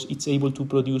 because it's able to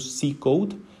produce C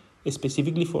code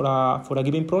specifically for a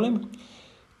given problem.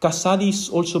 CASAD is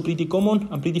also pretty common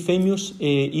and pretty famous.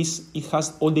 It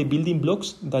has all the building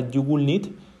blocks that you will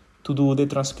need to do the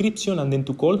transcription and then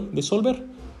to call the solver.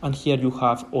 And here you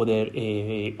have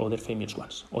other famous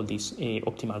ones, all these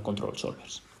optimal control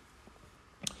solvers.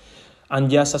 And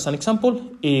just as an example,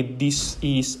 this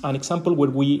is an example where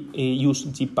we use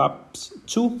GPAPS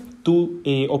 2 to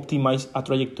optimize a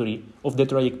trajectory of the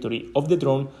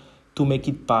drone to make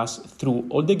it pass through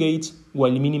all the gates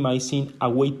while minimizing a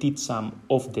weighted sum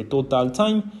of the total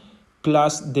time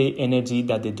plus the energy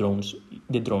that the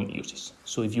drone uses.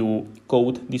 So if you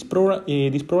code this problem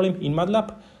in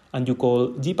MATLAB and you call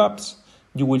GPAPS,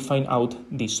 you will find out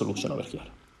this solution over here.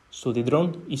 So the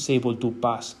drone is able to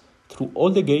pass through all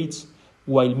the gates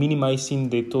while minimizing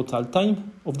the total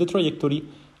time of the trajectory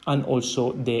and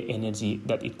also the energy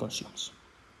that it consumes.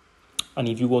 And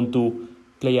if you want to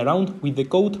play around with the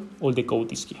code, all the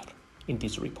code is here in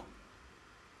this repo.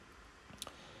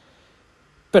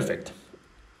 Perfect.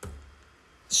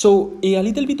 So a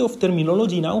little bit of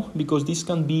terminology now, because this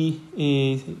can be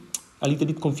a little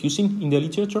bit confusing in the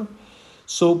literature.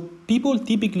 So people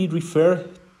typically refer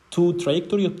to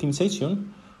trajectory optimization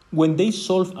when they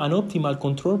solve an optimal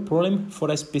control problem for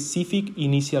a specific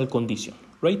initial condition,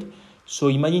 right? So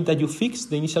imagine that you fix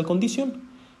the initial condition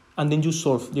and then you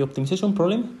solve the optimization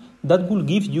problem. That will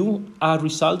give you a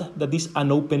result that is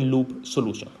an open loop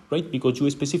solution, right? Because you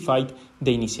specified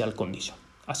the initial condition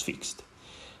as fixed.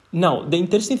 Now, the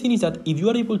interesting thing is that if you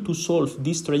are able to solve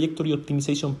this trajectory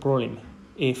optimization problem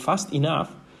fast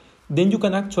enough, then you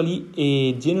can actually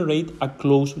generate a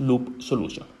closed loop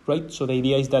solution, right? So the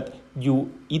idea is that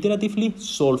you iteratively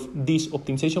solve these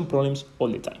optimization problems all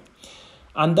the time.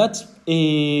 And that's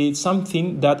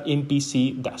something that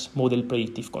MPC does, Model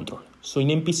Predictive Control. So in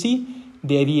MPC,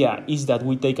 the idea is that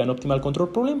we take an optimal control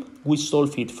problem, we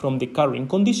solve it from the current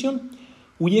condition,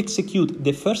 we execute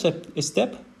the first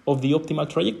step of the optimal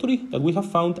trajectory that we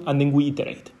have found, and then we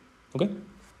iterate, okay?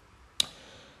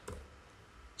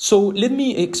 So let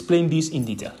me explain this in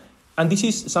detail. And this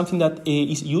is something that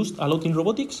is used a lot in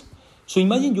robotics. So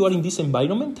imagine you are in this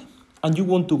environment and you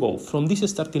want to go from this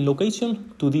starting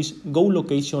location to this go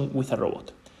location with a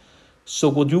robot. So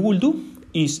what you will do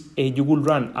is you will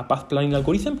run a path planning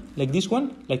algorithm like this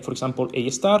one, like for example A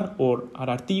star or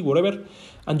RRT, whatever,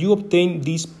 and you obtain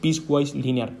this piecewise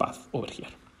linear path over here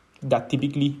that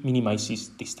typically minimizes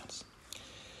distance.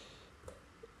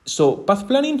 So path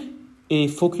planning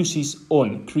focuses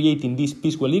on creating this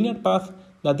piecewise linear path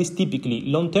that is typically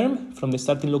long-term from the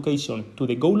starting location to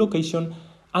the goal location,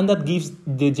 and that gives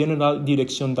the general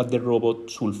direction that the robot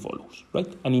should follow, right?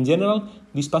 And in general,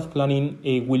 this path planning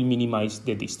will minimize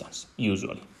the distance,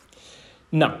 usually.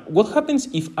 Now, what happens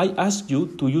if I ask you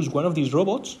to use one of these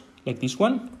robots, like this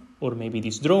one, or maybe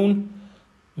this drone,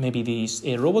 maybe this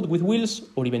robot with wheels,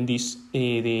 or even this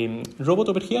the robot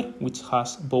over here, which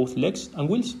has both legs and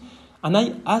wheels, and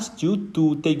I asked you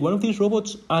to take one of these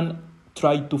robots and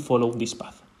try to follow this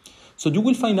path. So you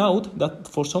will find out that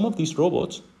for some of these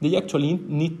robots, they actually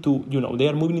need to, they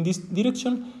are moving in this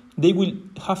direction, they will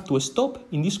have to stop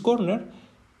in this corner,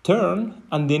 turn,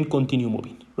 and then continue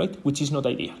moving, right? Which is not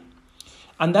ideal.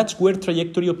 And that's where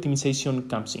trajectory optimization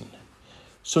comes in.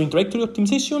 So in trajectory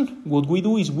optimization, what we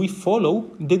do is we follow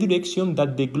the direction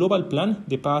that the global plan,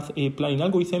 the path planning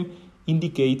algorithm,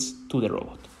 indicates to the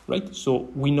robot, right? So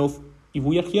we know, if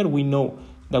we are here, we know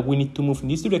that we need to move in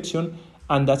this direction,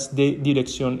 and that's the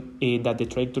direction that the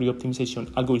trajectory optimization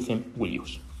algorithm will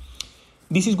use.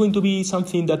 This is going to be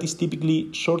something that is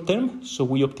typically short-term, so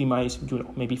we optimize,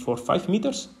 maybe for 5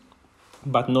 meters,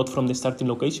 but not from the starting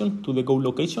location to the goal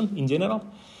location in general.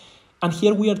 And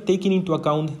here we are taking into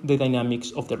account the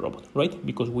dynamics of the robot, right?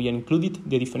 Because we including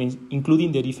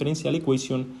the differential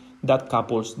equation that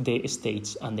couples the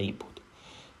states and the input.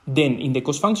 Then in the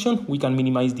cost function, we can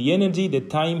minimize the energy, the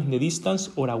time, the distance,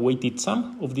 or a weighted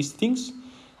sum of these things.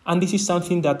 And this is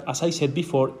something that, as I said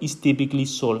before, is typically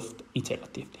solved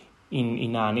iteratively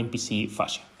in an MPC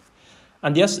fashion.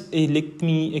 And just let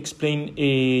me explain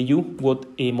you what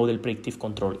a model predictive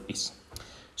control is.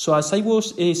 So as I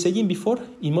was saying before,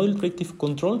 in model predictive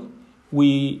control,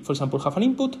 we, for example, have an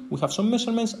input, we have some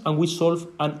measurements, and we solve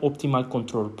an optimal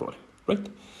control problem, right?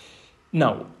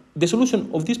 Now, the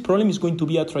solution of this problem is going to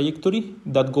be a trajectory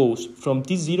that goes from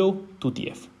T0 to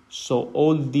Tf. So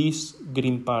all this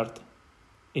green part,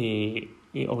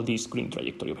 or this green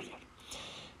trajectory over here.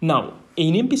 Now,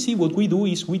 in MPC, what we do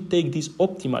is we take this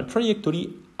optimal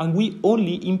trajectory and we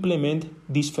only implement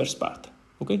this first part.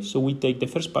 Okay, so we take the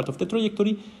first part of the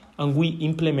trajectory and we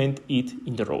implement it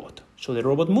in the robot. So the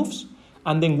robot moves,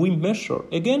 and then we measure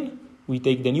again. We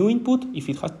take the new input if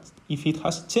it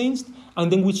has changed,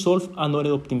 and then we solve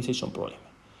another optimization problem.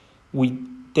 We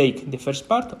take the first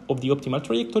part of the optimal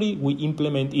trajectory, we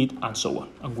implement it, and so on,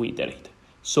 and we iterate.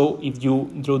 So if you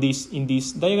draw this in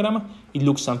this diagram, it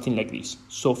looks something like this.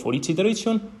 So for each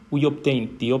iteration, we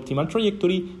obtain the optimal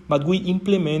trajectory, but we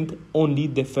implement only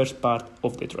the first part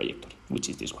of the trajectory, which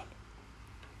is this one.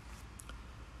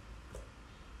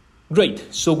 Great,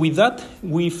 so with that,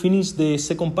 we finish the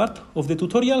second part of the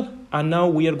tutorial, and now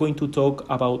we are going to talk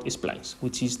about splines,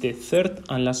 which is the third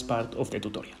and last part of the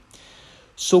tutorial.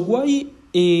 So why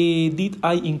did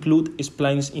I include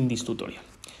splines in this tutorial?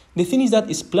 The thing is that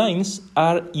splines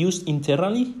are used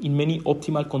internally in many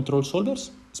optimal control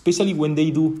solvers, especially when they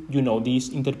do, this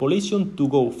interpolation to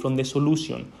go from the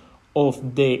solution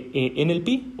of the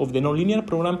NLP, of the nonlinear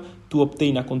program, to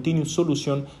obtain a continuous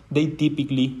solution. They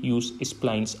typically use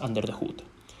splines under the hood.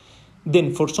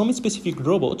 Then for some specific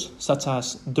robots, such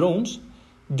as drones,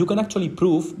 you can actually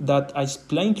prove that a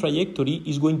spline trajectory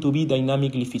is going to be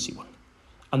dynamically feasible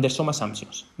under some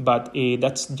assumptions, but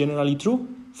that's generally true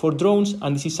for drones,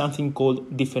 and this is something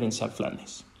called differential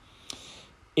flatness.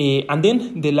 And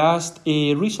then the last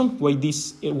reason why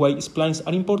splines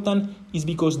are important is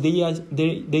because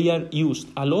they are used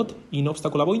a lot in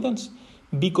obstacle avoidance,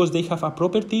 because they have a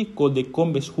property called the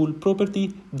convex hull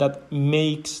property that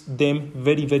makes them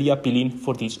very, very appealing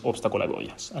for this obstacle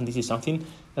avoidance. And this is something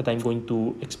that I'm going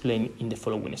to explain in the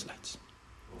following slides.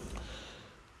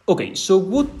 Okay, so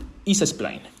what is a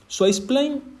spline? So a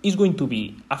spline is going to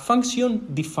be a function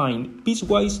defined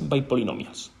piecewise by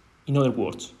polynomials. In other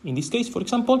words, in this case, for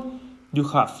example, you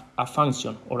have a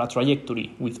function or a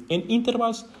trajectory with n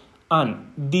intervals,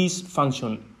 and this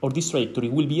function or this trajectory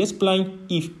will be a spline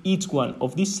if each one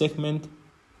of these segments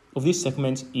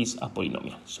is a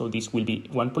polynomial. So this will be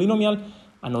one polynomial,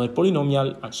 another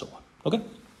polynomial, and so on. Okay?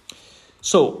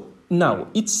 So now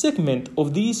each segment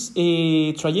of this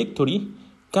trajectory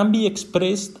can be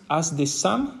expressed as the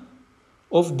sum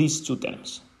of these two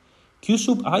terms. Q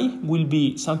sub I will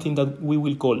be something that we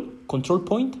will call control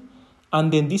point,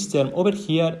 and then this term over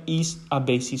here is a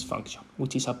basis function,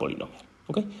 which is a polynomial.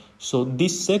 Okay, so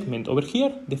this segment over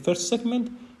here, the first segment,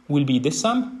 will be the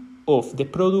sum of the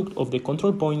product of the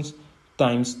control points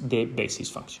times the basis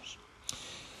functions.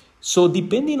 So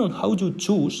depending on how you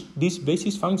choose these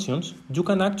basis functions, you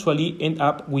can actually end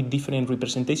up with different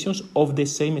representations of the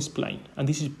same spline. And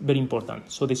this is very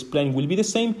important. So the spline will be the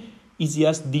same, it's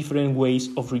just different ways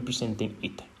of representing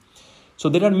it. So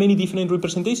there are many different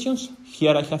representations.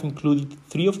 Here I have included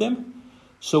 3 of them.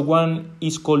 So one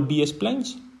is called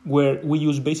B-splines, where we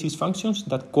use basis functions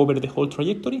that cover the whole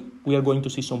trajectory. We are going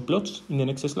to see some plots in the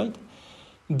next slide.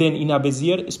 Then in a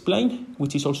Bezier spline,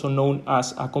 which is also known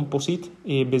as a composite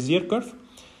Bezier curve,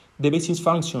 the basis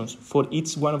functions for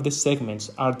each one of the segments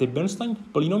are the Bernstein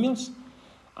polynomials.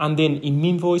 And then in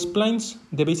Minvo splines,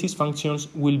 the basis functions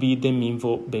will be the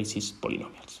Minvo basis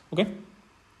polynomials. Okay?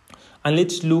 And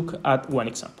let's look at one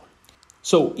example.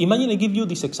 So imagine I give you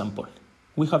this example.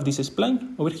 We have this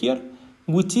spline over here,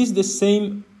 which is the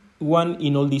same one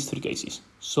in all these 3 cases.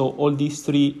 So all these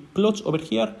 3 plots over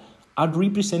here are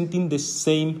representing the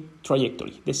same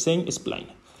trajectory, the same spline.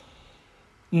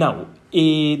 Now,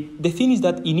 the thing is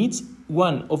that in each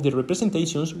one of the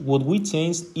representations, what we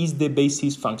change is the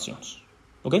basis functions.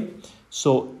 Okay?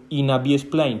 So in a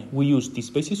B-spline, we use these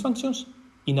basis functions.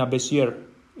 In a Bezier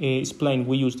spline,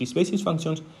 we use these basis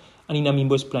functions. And in a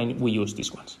Minvo spline, we use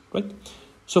these ones. Right?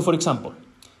 So for example,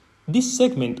 this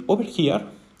segment over here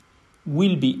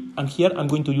will be, and here I'm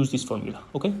going to use this formula,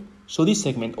 okay? So this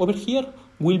segment over here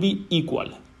will be equal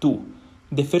to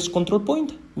the first control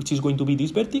point, which is going to be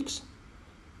this vertex,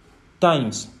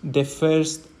 times the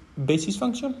first basis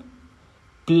function,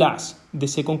 plus the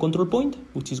second control point,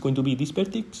 which is going to be this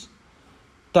vertex,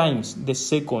 times the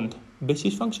second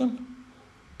basis function,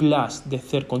 plus the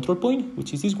third control point,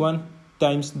 which is this one,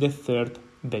 times the third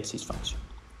basis function,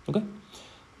 okay?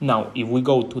 Now, if we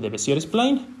go to the Bezier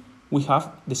spline, we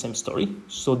have the same story.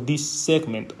 So this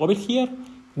segment over here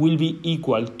will be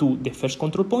equal to the first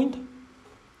control point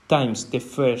times the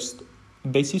first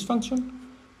basis function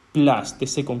plus the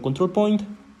second control point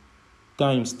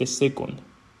times the second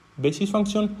basis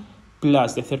function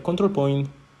plus the third control point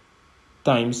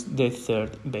times the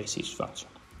third basis function.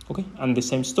 Okay, and the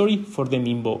same story for the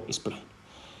Minvo spline.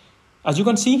 As you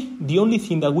can see, the only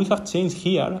thing that we have changed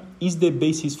here is the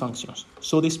basis functions.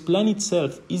 So the spline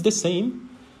itself is the same,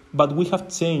 but we have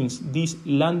changed this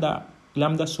lambda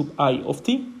sub I of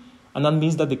t, and that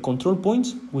means that the control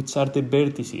points, which are the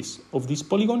vertices of these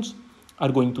polygons, are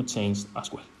going to change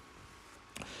as well.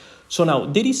 So now,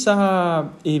 there is a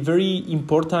very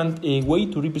important way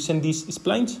to represent these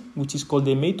splines, which is called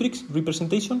the matrix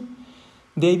representation.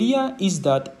 The idea is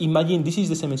that, imagine this is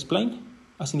the same spline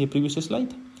as in the previous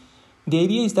slide. The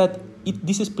idea is that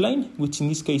this spline, which in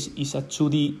this case is a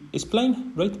 2D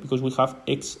spline, right, because we have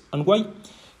x and y,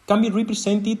 can be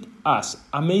represented as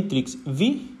a matrix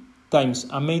V times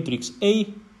a matrix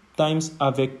A times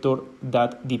a vector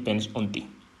that depends on t.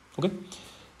 Okay?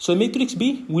 So a matrix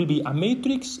V will be a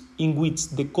matrix in which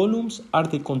the columns are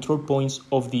the control points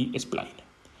of the spline.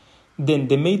 Then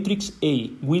the matrix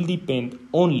A will depend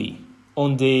only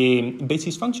on the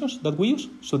basis functions that we use.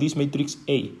 So this matrix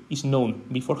A is known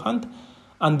beforehand,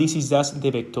 and this is just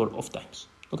the vector of times.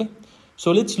 Okay?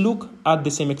 So let's look at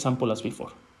the same example as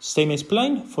before. Same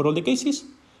spline for all the cases,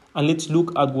 and let's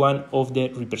look at one of the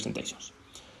representations.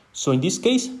 So in this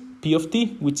case, P of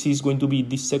t, which is going to be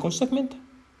this second segment,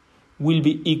 will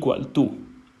be equal to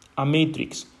a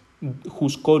matrix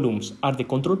whose columns are the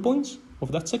control points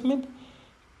of that segment,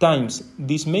 times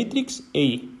this matrix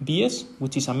A, Bs,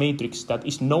 which is a matrix that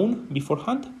is known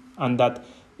beforehand and that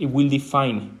it will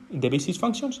define the basis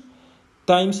functions,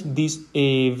 times this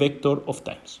vector of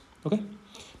times. Okay?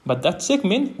 But that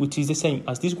segment, which is the same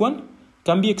as this one,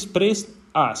 can be expressed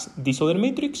as this other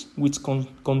matrix, which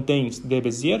contains the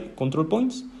Bezier control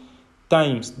points,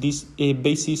 times this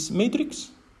basis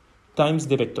matrix, times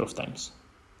the vector of times.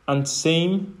 And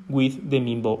same with the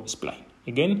Minvo spline.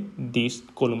 Again, these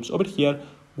columns over here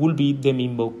will be the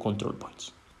Minvo control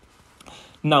points.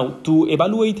 Now, to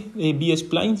evaluate B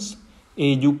splines,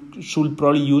 you should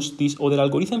probably use this other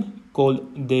algorithm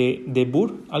called the Burr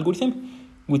algorithm,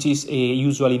 which is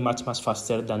usually much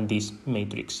faster than this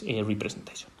matrix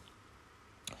representation.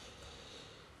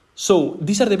 So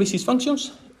these are the basis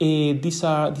functions. This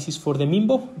is for the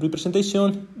Minvo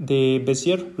representation, the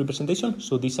Bezier representation.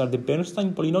 So these are the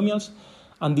Bernstein polynomials,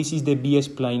 and this is the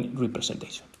B-spline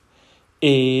representation.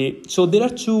 So there are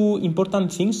two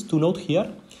important things to note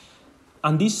here,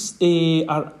 and these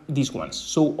are these ones.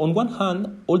 So on one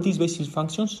hand, all these basis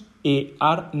functions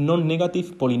are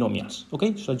non-negative polynomials.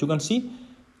 Okay, so as you can see,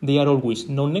 they are always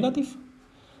non-negative.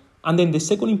 And then the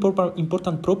second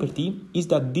important property is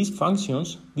that these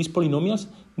functions, these polynomials,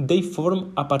 they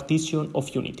form a partition of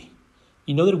unity.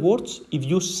 In other words, if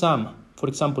you sum, for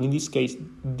example, in this case,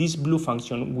 this blue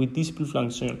function with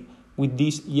with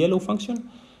this yellow function,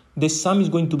 the sum is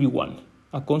going to be 1,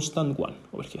 a constant 1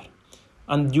 over here.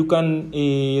 And you can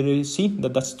see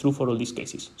that that's true for all these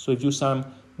cases. So if you sum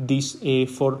these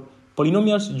 4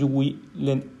 polynomials,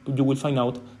 you will find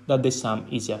out that the sum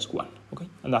is just 1. Okay,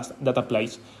 and that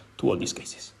applies to all these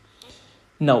cases.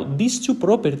 Now, these two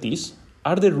properties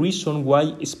are the reason why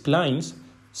splines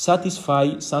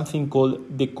satisfy something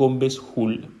called the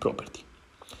convex-hull property.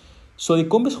 So the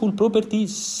convex-hull property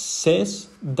says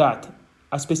that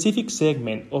a specific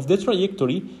segment of the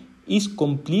trajectory is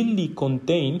completely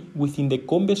contained within the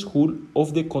convex hull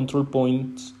of the control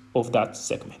points of that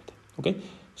segment. Okay,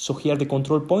 so here the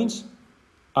control points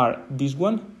are this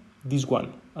one,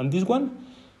 and this one.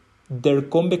 Their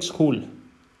convex hull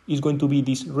is going to be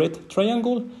this red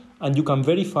triangle, and you can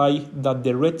verify that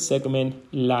the red segment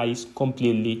lies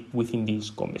completely within this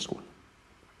convex hull.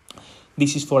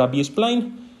 This is for a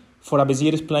B-spline. For a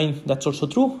Bezier spline, that's also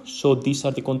true. So these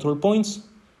are the control points,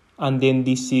 and then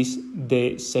this is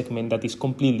the segment that is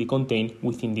completely contained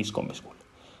within this convex hull.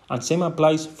 And same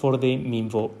applies for the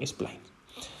Minvo spline.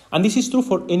 And this is true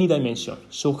for any dimension.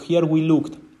 So here we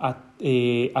looked at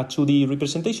a 2D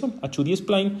representation, a 2D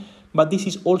spline, but this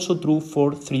is also true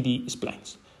for 3D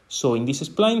splines. So in these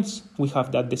splines, we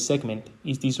have that the segment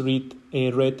is this red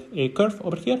curve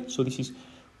over here. So this is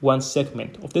one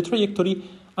segment of the trajectory.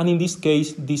 And in this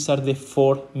case, these are the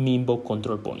 4 Minvo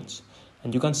control points.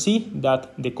 And you can see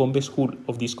that the convex hull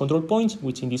of these control points,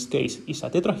 which in this case is a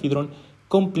tetrahedron,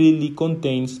 completely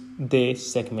contains the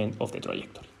segment of the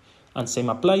trajectory. And same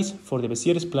applies for the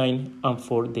Bezier spline and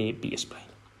for the B-spline.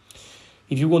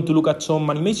 If you want to look at some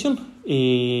animation,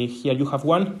 here you have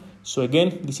one. So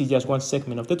again, this is just one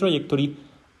segment of the trajectory,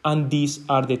 and these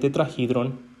are the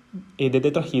tetrahedra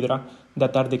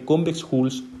that are the convex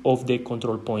hulls of the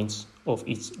control points of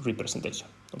each representation.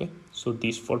 Okay, so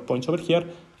these 4 points over here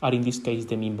are in this case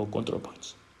the Minvo control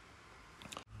points.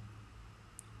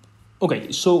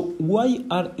 Okay, so why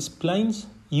are splines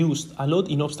used a lot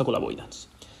in obstacle avoidance?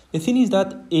 The thing is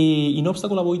that in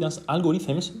obstacle avoidance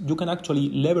algorithms, you can actually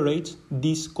leverage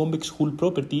this convex hull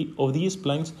property of these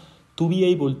splines to be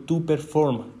able to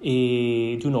perform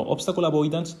obstacle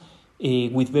avoidance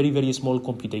with very, very small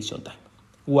computation time,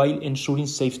 while ensuring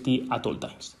safety at all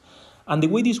times. And the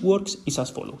way this works is as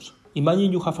follows.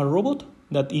 Imagine you have a robot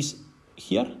that is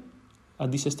here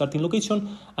at this starting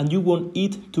location, and you want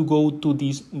it to go to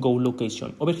this goal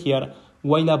location over here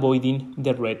while avoiding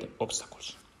the red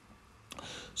obstacles.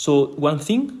 So one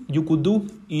thing you could do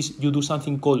is you do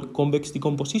something called convex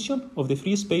decomposition of the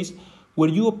free space, where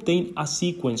you obtain a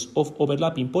sequence of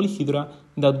overlapping polyhedra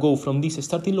that go from this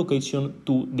starting location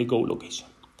to the goal location.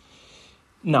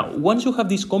 Now, once you have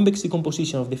this convex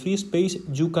decomposition of the free space,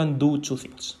 you can do two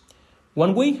things.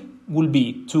 One way will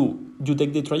be you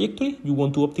take the trajectory you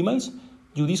want to optimize,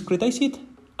 you discretize it,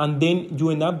 and then you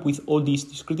end up with all these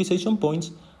discretization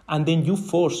points, and then you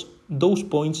force those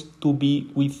points to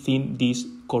be within this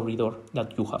corridor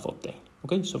that you have obtained.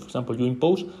 Okay, so for example, you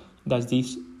impose that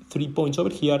these 3 points over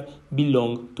here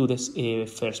belong to this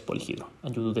first polyhedron,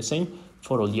 and you do the same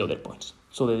for all the other points.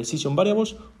 So the decision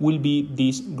variables will be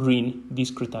these green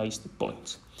discretized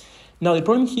points. Now the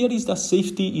problem here is that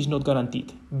safety is not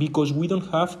guaranteed, because we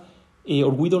don't have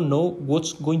we don't know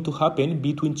what's going to happen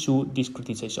between two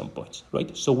discretization points,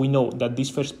 right? So we know that this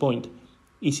first point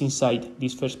is inside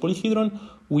this first polyhedron.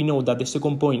 We know that the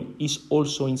second point is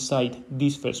also inside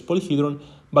this first polyhedron,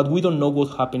 but we don't know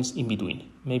what happens in between.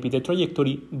 Maybe the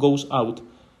trajectory goes out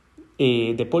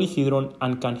the polyhedron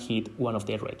and can hit one of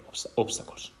the red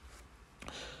obstacles.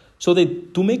 So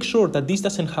to make sure that this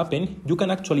doesn't happen, you can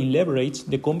actually leverage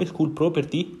the convex hull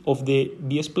property of the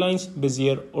B-splines,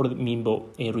 Bezier, or the Minvo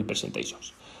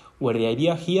representations, where the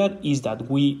idea here is that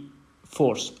we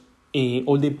force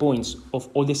all the points of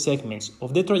all the segments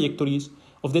of the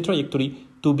trajectory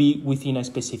to be within a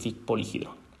specific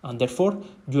polyhedron, and therefore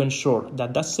you ensure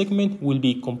that that segment will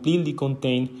be completely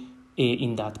contained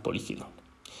in that polyhedron.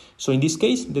 So in this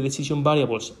case, the decision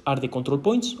variables are the control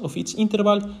points of each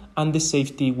interval, and the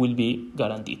safety will be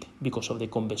guaranteed because of the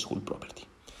convex hull property.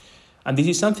 And this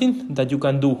is something that you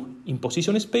can do in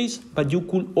position space, but you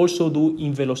could also do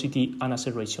in velocity and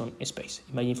acceleration space.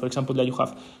 Imagine, for example, that you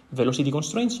have velocity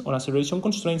constraints or acceleration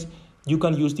constraints. You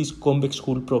can use this convex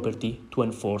hull property to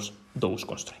enforce those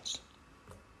constraints.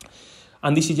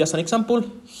 And this is just an example.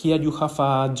 Here you have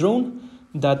a drone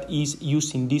that is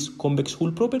using this convex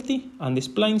hull property and the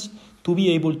splines to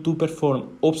be able to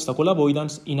perform obstacle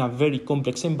avoidance in a very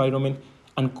complex environment,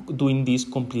 and doing this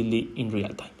completely in real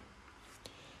time.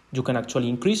 You can actually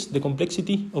increase the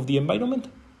complexity of the environment,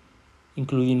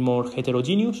 including more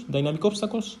heterogeneous dynamic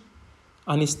obstacles,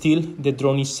 and still the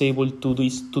drone is able to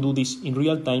do this in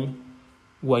real time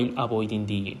while avoiding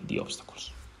the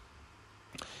obstacles.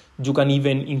 You can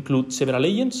even include several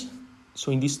agents.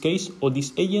 So in this case, all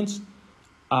these agents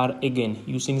are again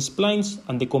using splines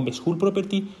and the convex hull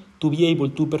property to be able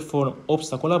to perform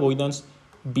obstacle avoidance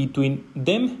between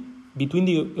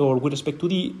with respect to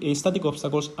the static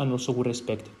obstacles and also with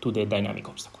respect to the dynamic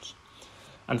obstacles.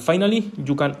 And finally,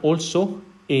 you can also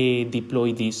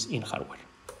deploy this in hardware.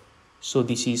 So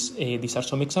these are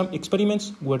some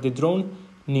experiments where the drone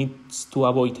needs to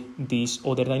avoid this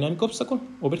other dynamic obstacle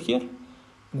over here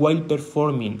while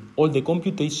performing all the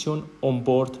computation on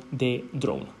board the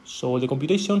drone. So all the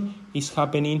computation is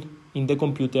happening in the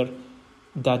computer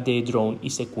that the drone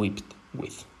is equipped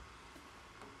with.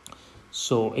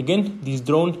 So again, this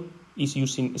drone is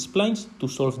using splines to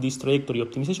solve these trajectory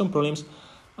optimization problems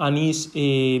and is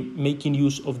making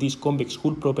use of this convex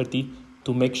hull property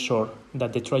to make sure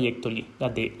that the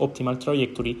optimal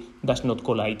trajectory does not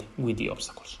collide with the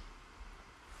obstacles.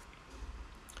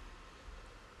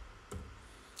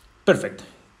 Perfect.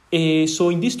 So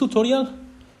in this tutorial,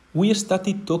 we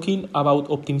started talking about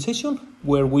optimization,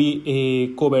 where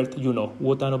we covered,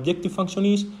 what an objective function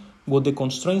is, what the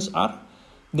constraints are.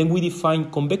 Then we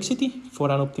defined convexity for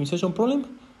an optimization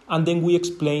problem, and then we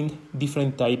explained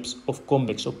different types of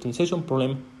convex optimization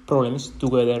problems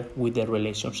together with the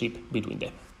relationship between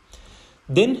them.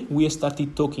 Then we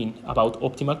started talking about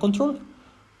optimal control.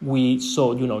 We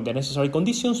saw, the necessary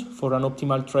conditions for an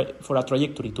for a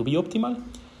trajectory to be optimal.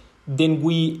 Then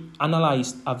we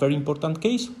analyzed a very important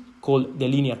case called the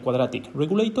linear quadratic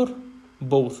regulator,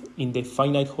 both in the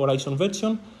finite horizon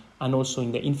version and also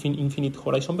in the infinite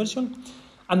horizon version.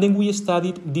 And then we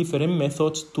studied different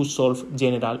methods to solve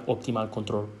general optimal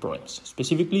control problems.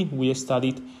 Specifically, we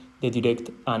studied the direct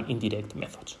and indirect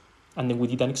methods. And then we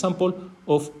did an example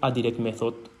of a direct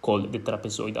method called the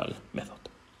trapezoidal method.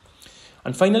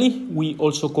 And finally, we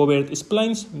also covered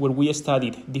splines, where we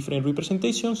studied different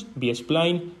representations,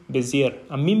 B-spline, Bezier,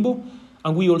 and Mimbo,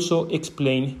 and we also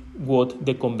explained what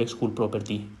the convex hull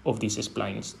property of these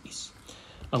splines is.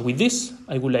 And with this,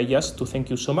 I would like just to thank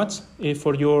you so much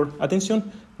for your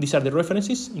attention. These are the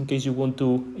references in case you want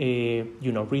to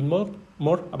read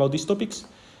more about these topics.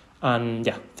 And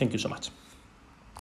yeah, thank you so much.